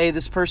usher, said, "Hey,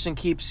 this person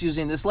keeps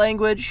using this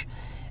language,"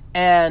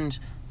 and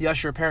the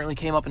usher apparently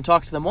came up and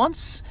talked to them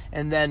once,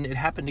 and then it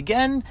happened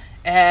again,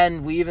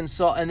 and we even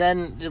saw, and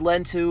then it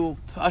led to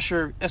the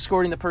usher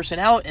escorting the person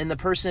out, and the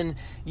person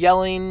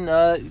yelling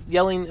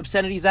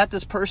obscenities at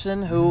this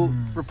person who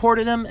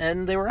reported him,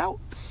 and they were out.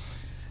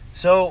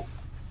 So,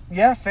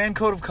 yeah, fan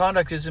code of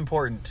conduct is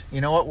important.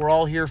 You know what? We're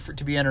all here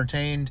to be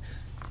entertained.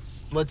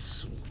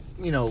 Let's,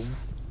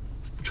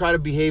 try to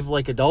behave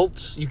like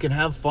adults. You can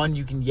have fun.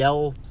 You can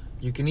yell.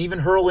 You can even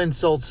hurl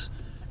insults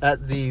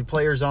at the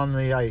players on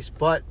the ice.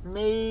 But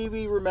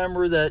maybe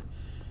remember that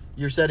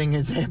you're setting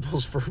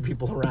examples for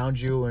people around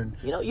you. And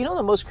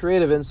the most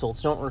creative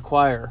insults don't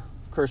require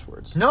curse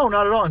words. No,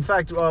 not at all. In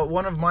fact,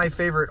 one of my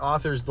favorite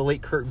authors, the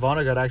late Kurt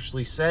Vonnegut,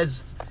 actually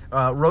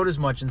wrote as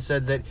much and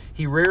said that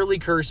he rarely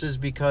curses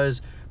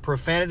because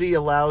profanity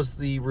allows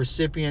the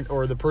recipient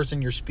or the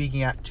person you're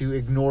speaking at to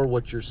ignore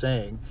what you're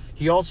saying.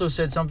 He also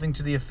said something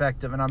to the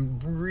effect of, and I'm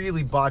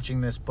really botching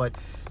this, but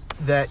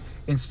that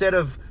instead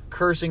of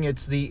cursing,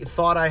 it's the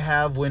thought I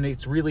have when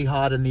it's really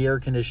hot and the air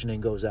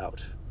conditioning goes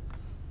out,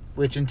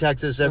 which in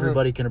Texas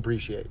everybody can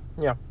appreciate.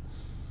 Yeah.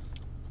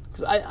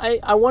 Because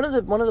I one of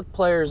the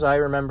players I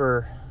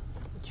remember,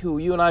 who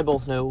you and I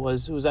both knew,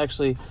 who was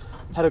actually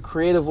had a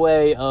creative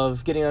way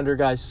of getting under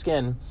guys'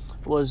 skin,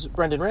 was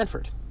Brendan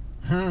Ranford.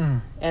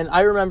 And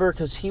I remember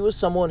because he was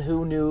someone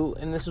who knew,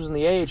 and this was in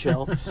the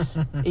AHL,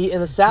 he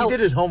did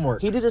his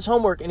homework. He did his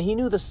homework, and he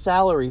knew the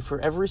salary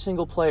for every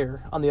single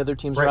player on the other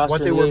team's roster.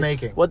 What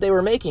they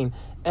were making.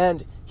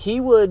 And he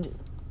would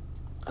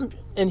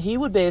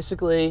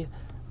basically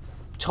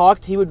talk.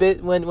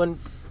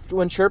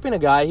 When chirping a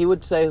guy, he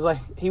would say,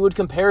 he would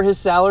compare his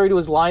salary to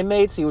his line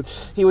mates. He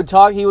would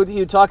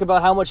talk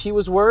about how much he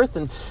was worth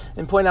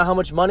and point out how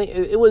much money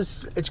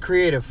it's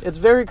creative. It's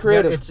very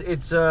creative. Yeah,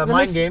 it's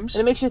mind games.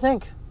 And it makes you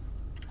think.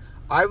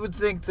 I would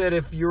think that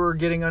if you were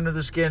getting under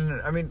the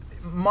skin,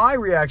 my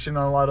reaction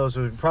on a lot of those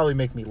would probably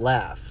make me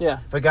laugh. Yeah.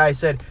 If a guy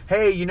said,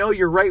 "Hey,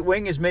 your right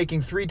wing is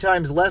making 3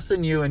 times less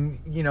than you, and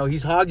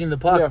he's hogging the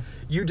puck. Yeah.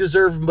 You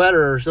deserve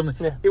better," or something.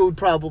 Yeah. It would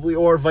probably,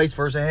 or vice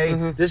versa.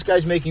 "Hey, this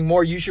guy's making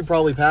more. You should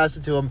probably pass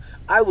it to him."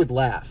 I would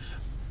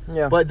laugh.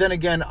 Yeah. But then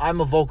again,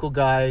 I'm a vocal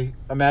guy.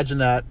 Imagine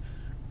that.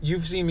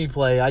 You've seen me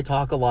play. I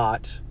talk a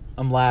lot.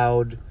 I'm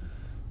loud.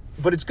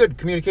 But it's good.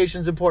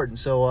 Communication's important.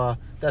 So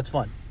that's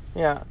fun.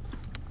 Yeah.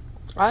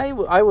 I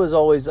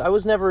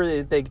was never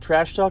a big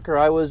trash talker.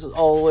 I was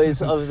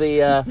always of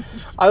the.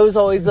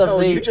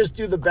 You just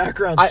do the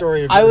background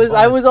story. I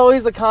was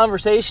always the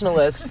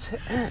conversationalist.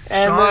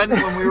 And Sean,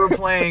 when we were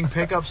playing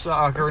co-ed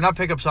soccer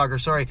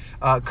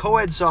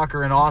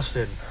in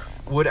Austin,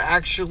 would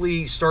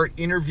actually start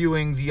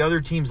interviewing the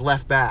other team's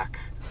left back.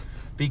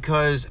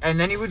 And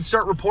then he would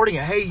start reporting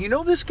it. "Hey,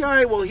 this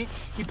guy? Well, he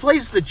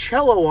plays the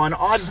cello on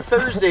odd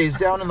Thursdays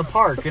down in the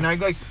park." And I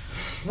go,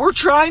 "We're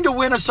trying to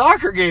win a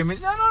soccer game."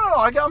 He's, No,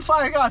 I'm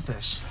fine. I got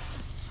this.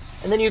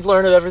 And then you'd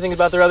learn everything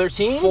about their other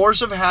team.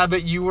 Force of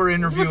habit, you were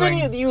interviewing. But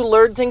then you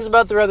learned things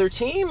about their other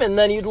team, and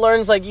then you'd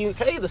learn,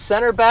 the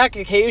center back,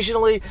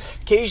 occasionally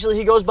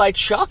he goes by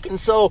Chuck, and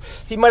so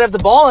he might have the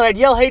ball, and I'd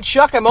yell, "Hey,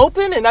 Chuck, I'm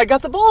open," and I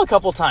got the ball a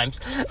couple times.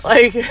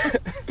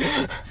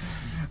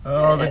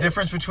 The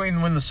difference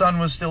between when the sun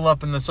was still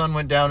up and the sun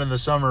went down in the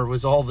summer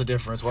was all the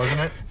difference,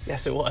 wasn't it?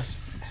 Yes, it was.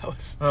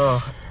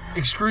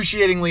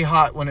 Excruciatingly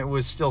hot when it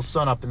was still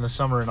sun up in the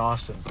summer in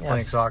Austin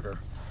playing soccer.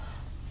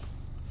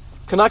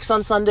 Canucks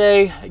on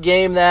Sunday, a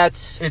game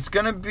that... It's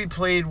going to be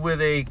played with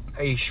a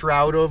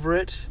shroud over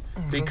it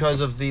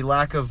because of the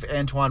lack of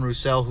Antoine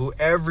Roussel, who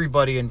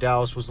everybody in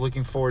Dallas was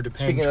looking forward to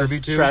paying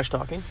tribute to. Trash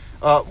talking.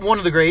 One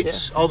of the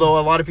greats, although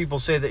a lot of people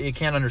say that you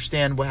can't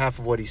understand half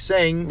of what he's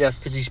saying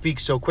because he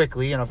speaks so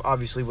quickly and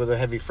obviously with a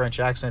heavy French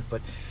accent.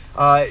 But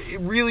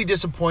really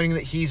disappointing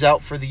that he's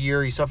out for the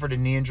year. He suffered a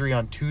knee injury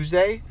on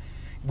Tuesday.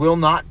 Will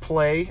not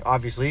play.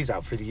 Obviously, he's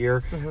out for the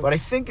year. But I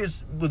think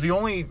with the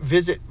only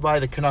visit by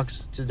the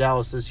Canucks to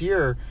Dallas this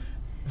year,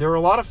 there were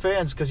a lot of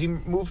fans, because he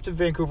moved to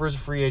Vancouver as a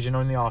free agent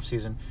in the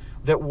offseason,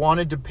 that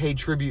wanted to pay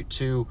tribute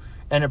to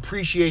an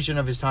appreciation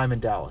of his time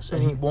in Dallas.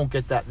 And he won't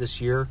get that this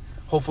year.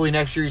 Hopefully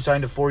next year he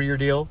signed a 4-year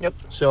deal. Yep.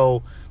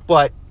 So,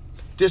 but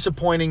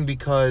disappointing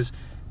because,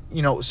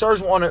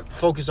 Stars want to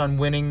focus on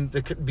beating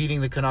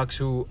the Canucks,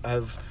 who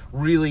have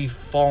really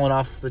fallen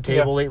off the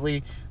table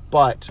lately.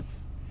 But...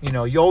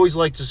 you always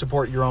like to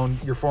support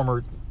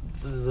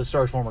the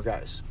Stars' former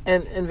guys.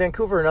 And in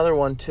Vancouver, another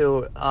one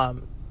too.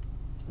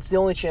 It's the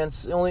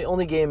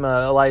only game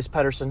Elias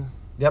Pettersson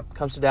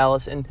comes to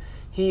Dallas, and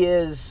He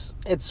is.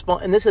 It's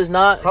fun, and this is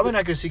not Probably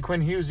not going to see Quinn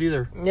Hughes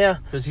either. Yeah,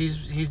 because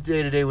he's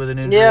day to day with an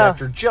injury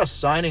after just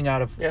signing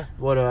out of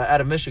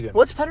out of Michigan.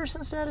 What's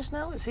Pedersen's status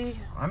now? Is he?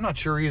 I'm not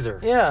sure either.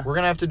 Yeah, we're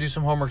gonna have to do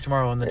some homework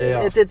tomorrow on the day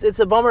off. It's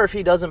a bummer if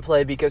he doesn't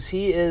play because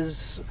he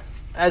is.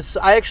 As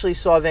I actually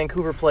saw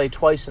Vancouver play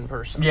twice in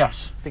person.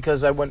 Yes,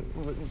 because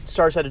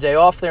Stars had a day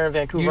off there in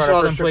Vancouver. You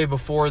saw them play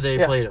before they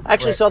played him. I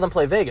actually saw them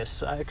play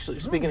Vegas. I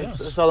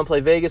saw them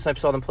play Vegas. I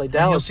saw them play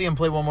Dallas. And you'll see them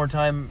play one more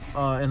time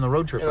in the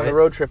road trip. The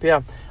road trip,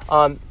 yeah.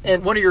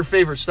 And one of your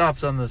favorite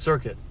stops on the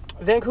circuit.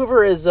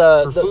 Vancouver is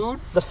for food.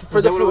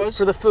 For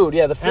the food,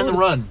 yeah. The food and the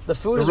run. The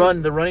food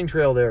the running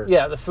trail there.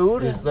 Yeah, the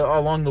food is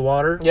along the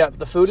water. Yeah,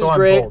 the food is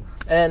great.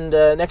 And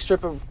next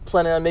trip, I'm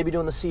planning on maybe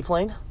doing the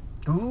seaplane.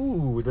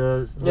 Ooh,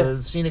 the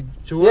scenic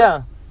tour?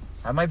 Yeah.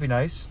 That might be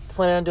nice.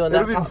 Planning on doing that. It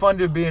would have been fun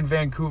to be in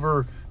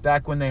Vancouver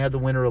back when they had the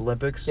Winter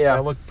Olympics. Yeah.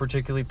 That looked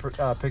particularly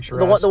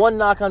picturesque. The one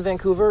knock on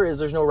Vancouver is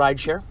there's no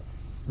rideshare.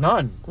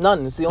 None.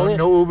 It's the only...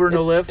 No Uber,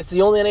 no Lyft. It's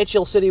the only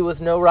NHL city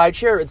with no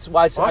rideshare. It's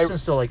why it's...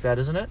 Boston's still like that,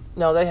 isn't it?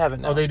 No, they have it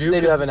now. Oh, they do?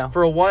 They do have it now.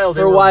 For a while,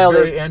 they were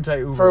very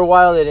anti-Uber. For a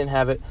while, they didn't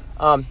have it.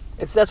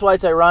 That's why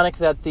it's ironic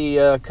that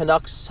the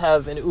Canucks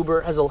have an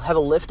Uber have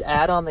a Lyft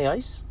ad on the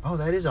ice. Oh,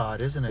 that is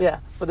odd, isn't it? Yeah,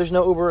 but there's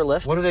no Uber or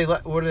Lyft. What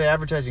are they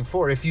advertising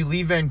for? If you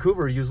leave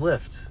Vancouver, use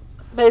Lyft.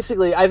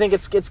 Basically, I think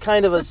it's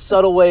kind of a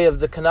subtle way of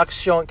the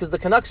Canucks showing because the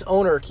Canucks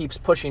owner keeps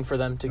pushing for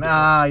them to go.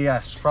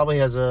 Yes, probably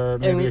has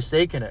maybe a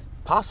stake in it.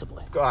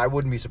 Possibly. I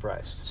wouldn't be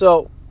surprised.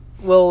 So,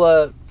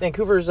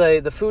 Vancouver's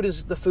the food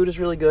is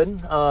really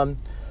good.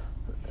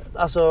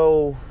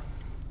 Also,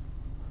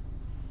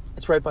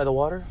 it's right by the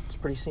water. It's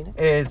pretty scenic.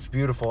 It's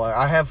beautiful.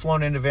 I have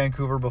flown into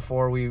Vancouver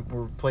before. We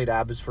played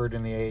Abbotsford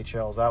in the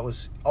AHL. That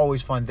was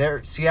always fun.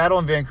 There, Seattle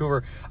and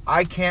Vancouver.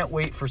 I can't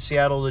wait for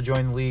Seattle to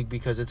join the league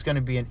because it's going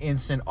to be an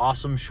instant,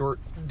 awesome, short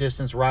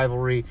distance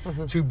rivalry.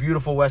 Mm-hmm. Two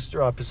beautiful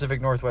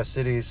Pacific Northwest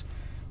cities.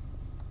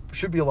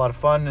 Should be a lot of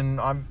fun, and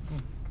I'm,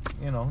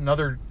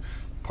 another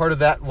part of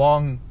that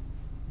long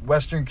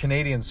Western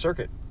Canadian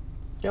circuit.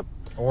 Yep.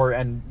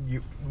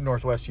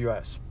 Northwest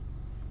U.S.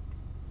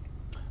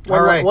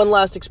 One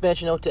last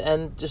expansion note to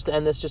end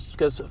this,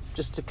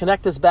 just to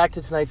connect this back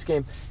to tonight's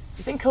game.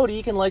 You think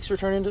Cody Eakin likes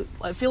returning to?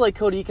 I feel like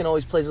Cody Eakin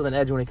always plays with an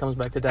edge when he comes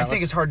back to Dallas. I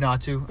think it's hard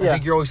not to. Yeah. I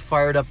think you're always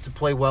fired up to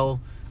play well.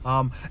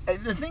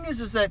 The thing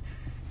is that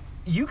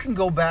you can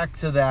go back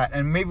to that,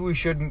 and maybe we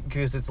shouldn't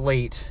because it's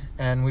late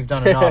and we've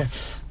done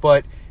enough.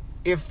 But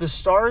if the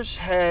Stars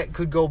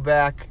could go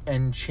back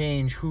and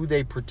change who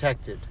they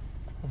protected,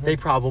 mm-hmm. they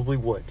probably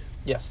would.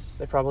 Yes,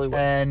 they probably would.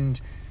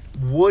 And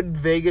would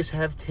Vegas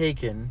have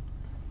taken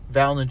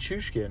Val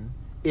Nichushkin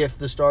if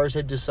the Stars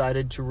had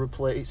decided to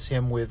replace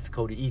him with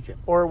Cody Eakin?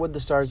 Or would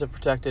the Stars have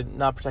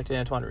not protected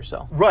Antoine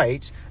Roussel?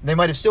 Right. They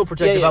might have still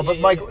protected Val. But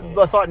Mike,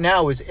 the thought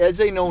now is, as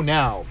they know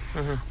now,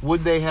 mm-hmm.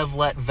 would they have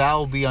let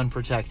Val be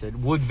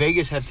unprotected? Would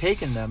Vegas have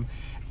taken them?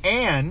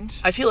 And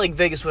I feel like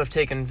Vegas would have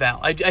taken Val.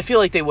 I feel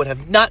like they would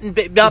have not.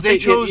 They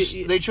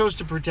chose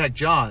to protect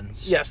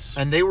Johns. Yes,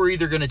 and they were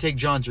either going to take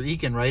Johns or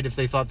Eakin, right? If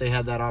they thought they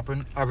had that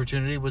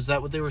opportunity, was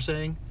that what they were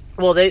saying?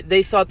 Well,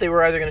 they thought they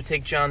were either going to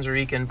take Johns or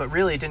Eakin, but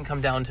really it didn't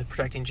come down to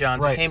protecting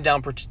Johns. Right. It came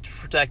down to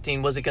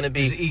protecting. Was it going to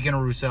be Eakin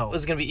or Roussel?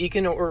 Was it going to be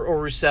Eakin or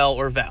Roussel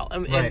or Val?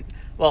 Right.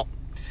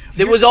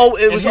 It was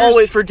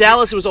always for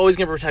Dallas. It was always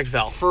going to protect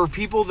Val. For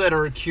people that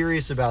are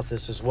curious about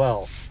this as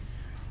well,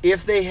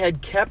 if they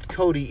had kept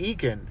Cody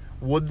Eakin,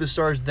 would the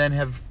Stars then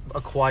have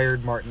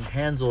acquired Martin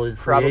Hanzal in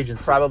free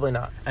agency? Probably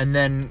not. And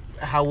then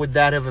how would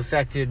that have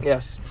affected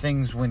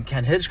things when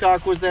Ken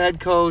Hitchcock was the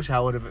head coach?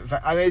 How would it have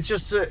affected? I mean, it's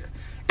just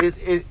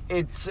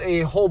it's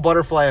a whole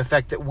butterfly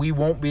effect that we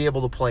won't be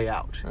able to play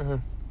out. Mm-hmm.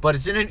 But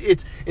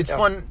it's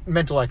fun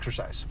mental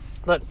exercise.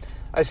 But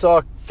I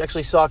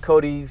actually saw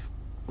Cody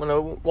when I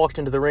walked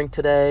into the rink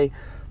today.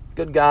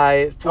 Good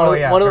guy.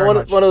 One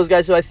of those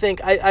guys who I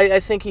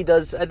think he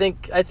does. I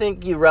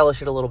think you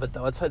relish it a little bit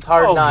though. It's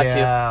hard not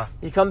to.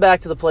 You come back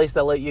to the place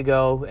that let you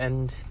go,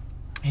 and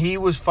he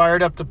was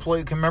fired up to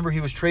play. Remember, he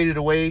was traded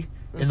away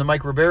in the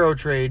Mike Ribeiro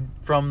trade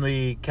from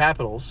the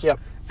Capitals. Yep.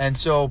 And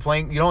so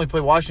you only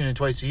play Washington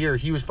twice a year.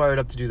 He was fired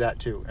up to do that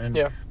too and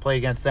play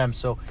against them.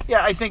 So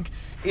I think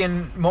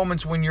in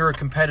moments when you're a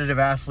competitive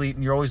athlete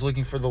and you're always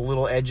looking for the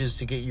little edges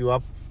to get you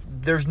up,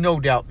 there's no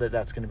doubt that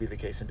that's going to be the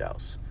case in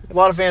Dallas. A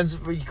lot of fans,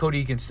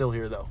 Cody Eakin still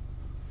here, though.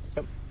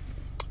 Yep.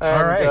 And,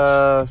 all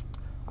right.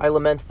 I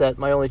lament that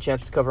my only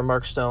chance to cover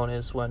Mark Stone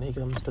is when he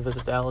comes to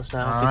visit Dallas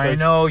now. I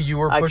know, you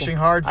were pushing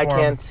hard for him. I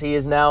can't. He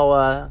is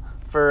now...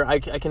 I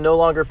can no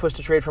longer push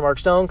to trade for Mark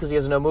Stone because he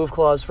has a no-move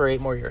clause for 8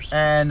 more years.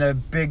 And a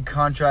big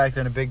contract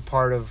and a big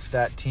part of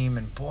that team.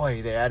 And,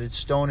 boy, they added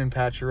Stone and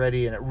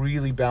Pacioretty, and it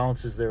really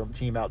balances their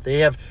team out. They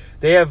have...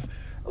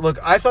 Look,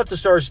 I thought the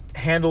Stars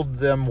handled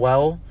them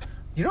well.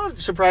 You know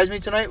what surprised me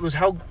tonight was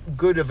how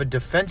good of a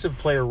defensive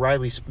player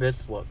Riley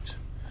Smith looked.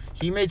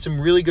 He made some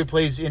really good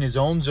plays in his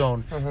own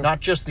zone, mm-hmm. not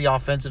just the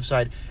offensive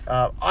side.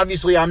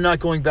 Obviously, I'm not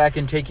going back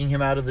and taking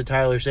him out of the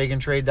Tyler Seguin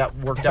trade. That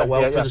worked out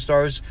well for the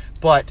Stars.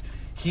 But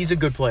he's a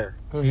good player.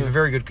 He's a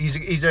very good.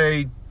 He's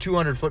a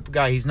 200-foot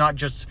guy. He's not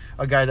just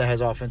a guy that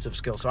has offensive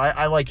skill. So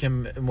I like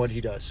him and what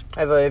he does. I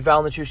have a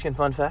Val Nichushkin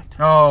fun fact.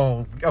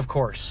 Oh, of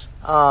course.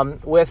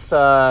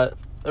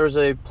 There was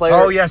a player.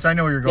 Oh yes, I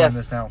know where you're going with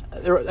this now.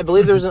 I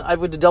believe there was. I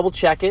would double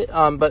check it,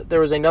 but there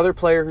was another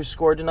player who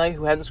scored tonight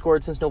who hadn't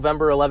scored since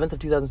November 11th of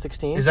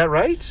 2016. Is that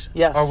right?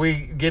 Yes. Are we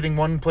getting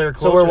one player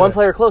closer? So we're one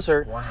player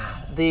closer. Wow.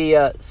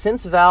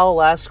 Since Val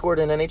last scored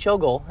an NHL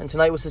goal, and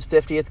tonight was his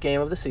 50th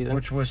game of the season,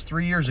 Which was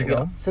 3 years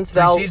ago. Since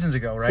 3 Val, seasons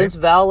ago, right? Since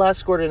Val last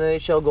scored an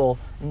NHL goal,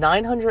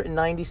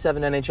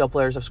 997 NHL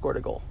players have scored a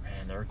goal.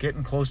 Man, they're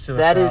getting close to the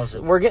That 1,000.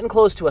 is, we're getting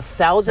close to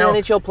 1,000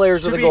 NHL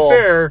players with a goal. To be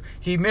fair,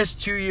 he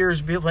missed 2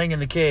 years playing in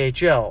the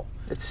KHL.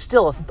 It's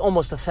still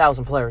almost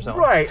 1,000 players.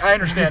 Right, I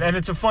understand, and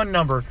it's a fun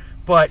number.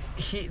 But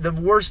the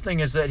worst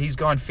thing is that he's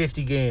gone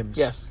 50 games.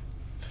 Yes.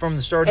 From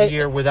the start of the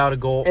year without a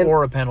goal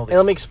or a penalty. And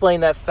let me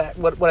explain that fact.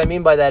 What I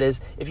mean by that is,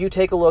 if you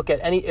take a look at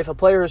if a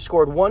player has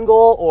scored 1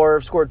 goal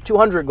or scored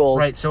 200 goals,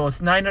 right? So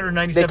if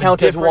 997 they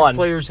count as one.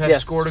 Players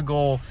have scored a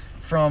goal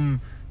from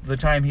the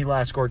time he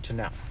last scored to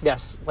now.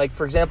 Yes, like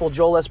for example,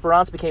 Joel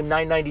Esperance became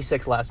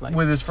 996 last night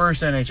with his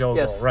first NHL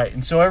goal, right?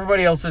 And so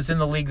everybody else that's in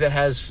the league that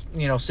has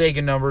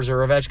Sagan numbers or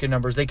Ovechkin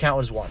numbers, they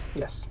count as one.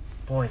 Yes.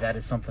 Boy, that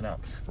is something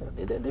else.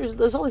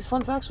 There's all these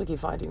fun facts we keep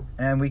finding.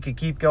 And we could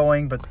keep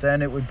going, but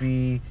then it would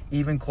be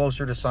even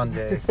closer to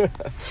Sunday.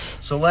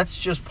 So let's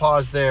just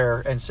pause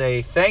there and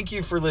say thank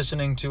you for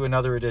listening to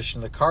another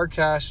edition of the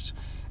CarCast.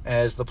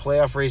 As the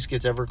playoff race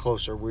gets ever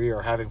closer, we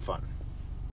are having fun.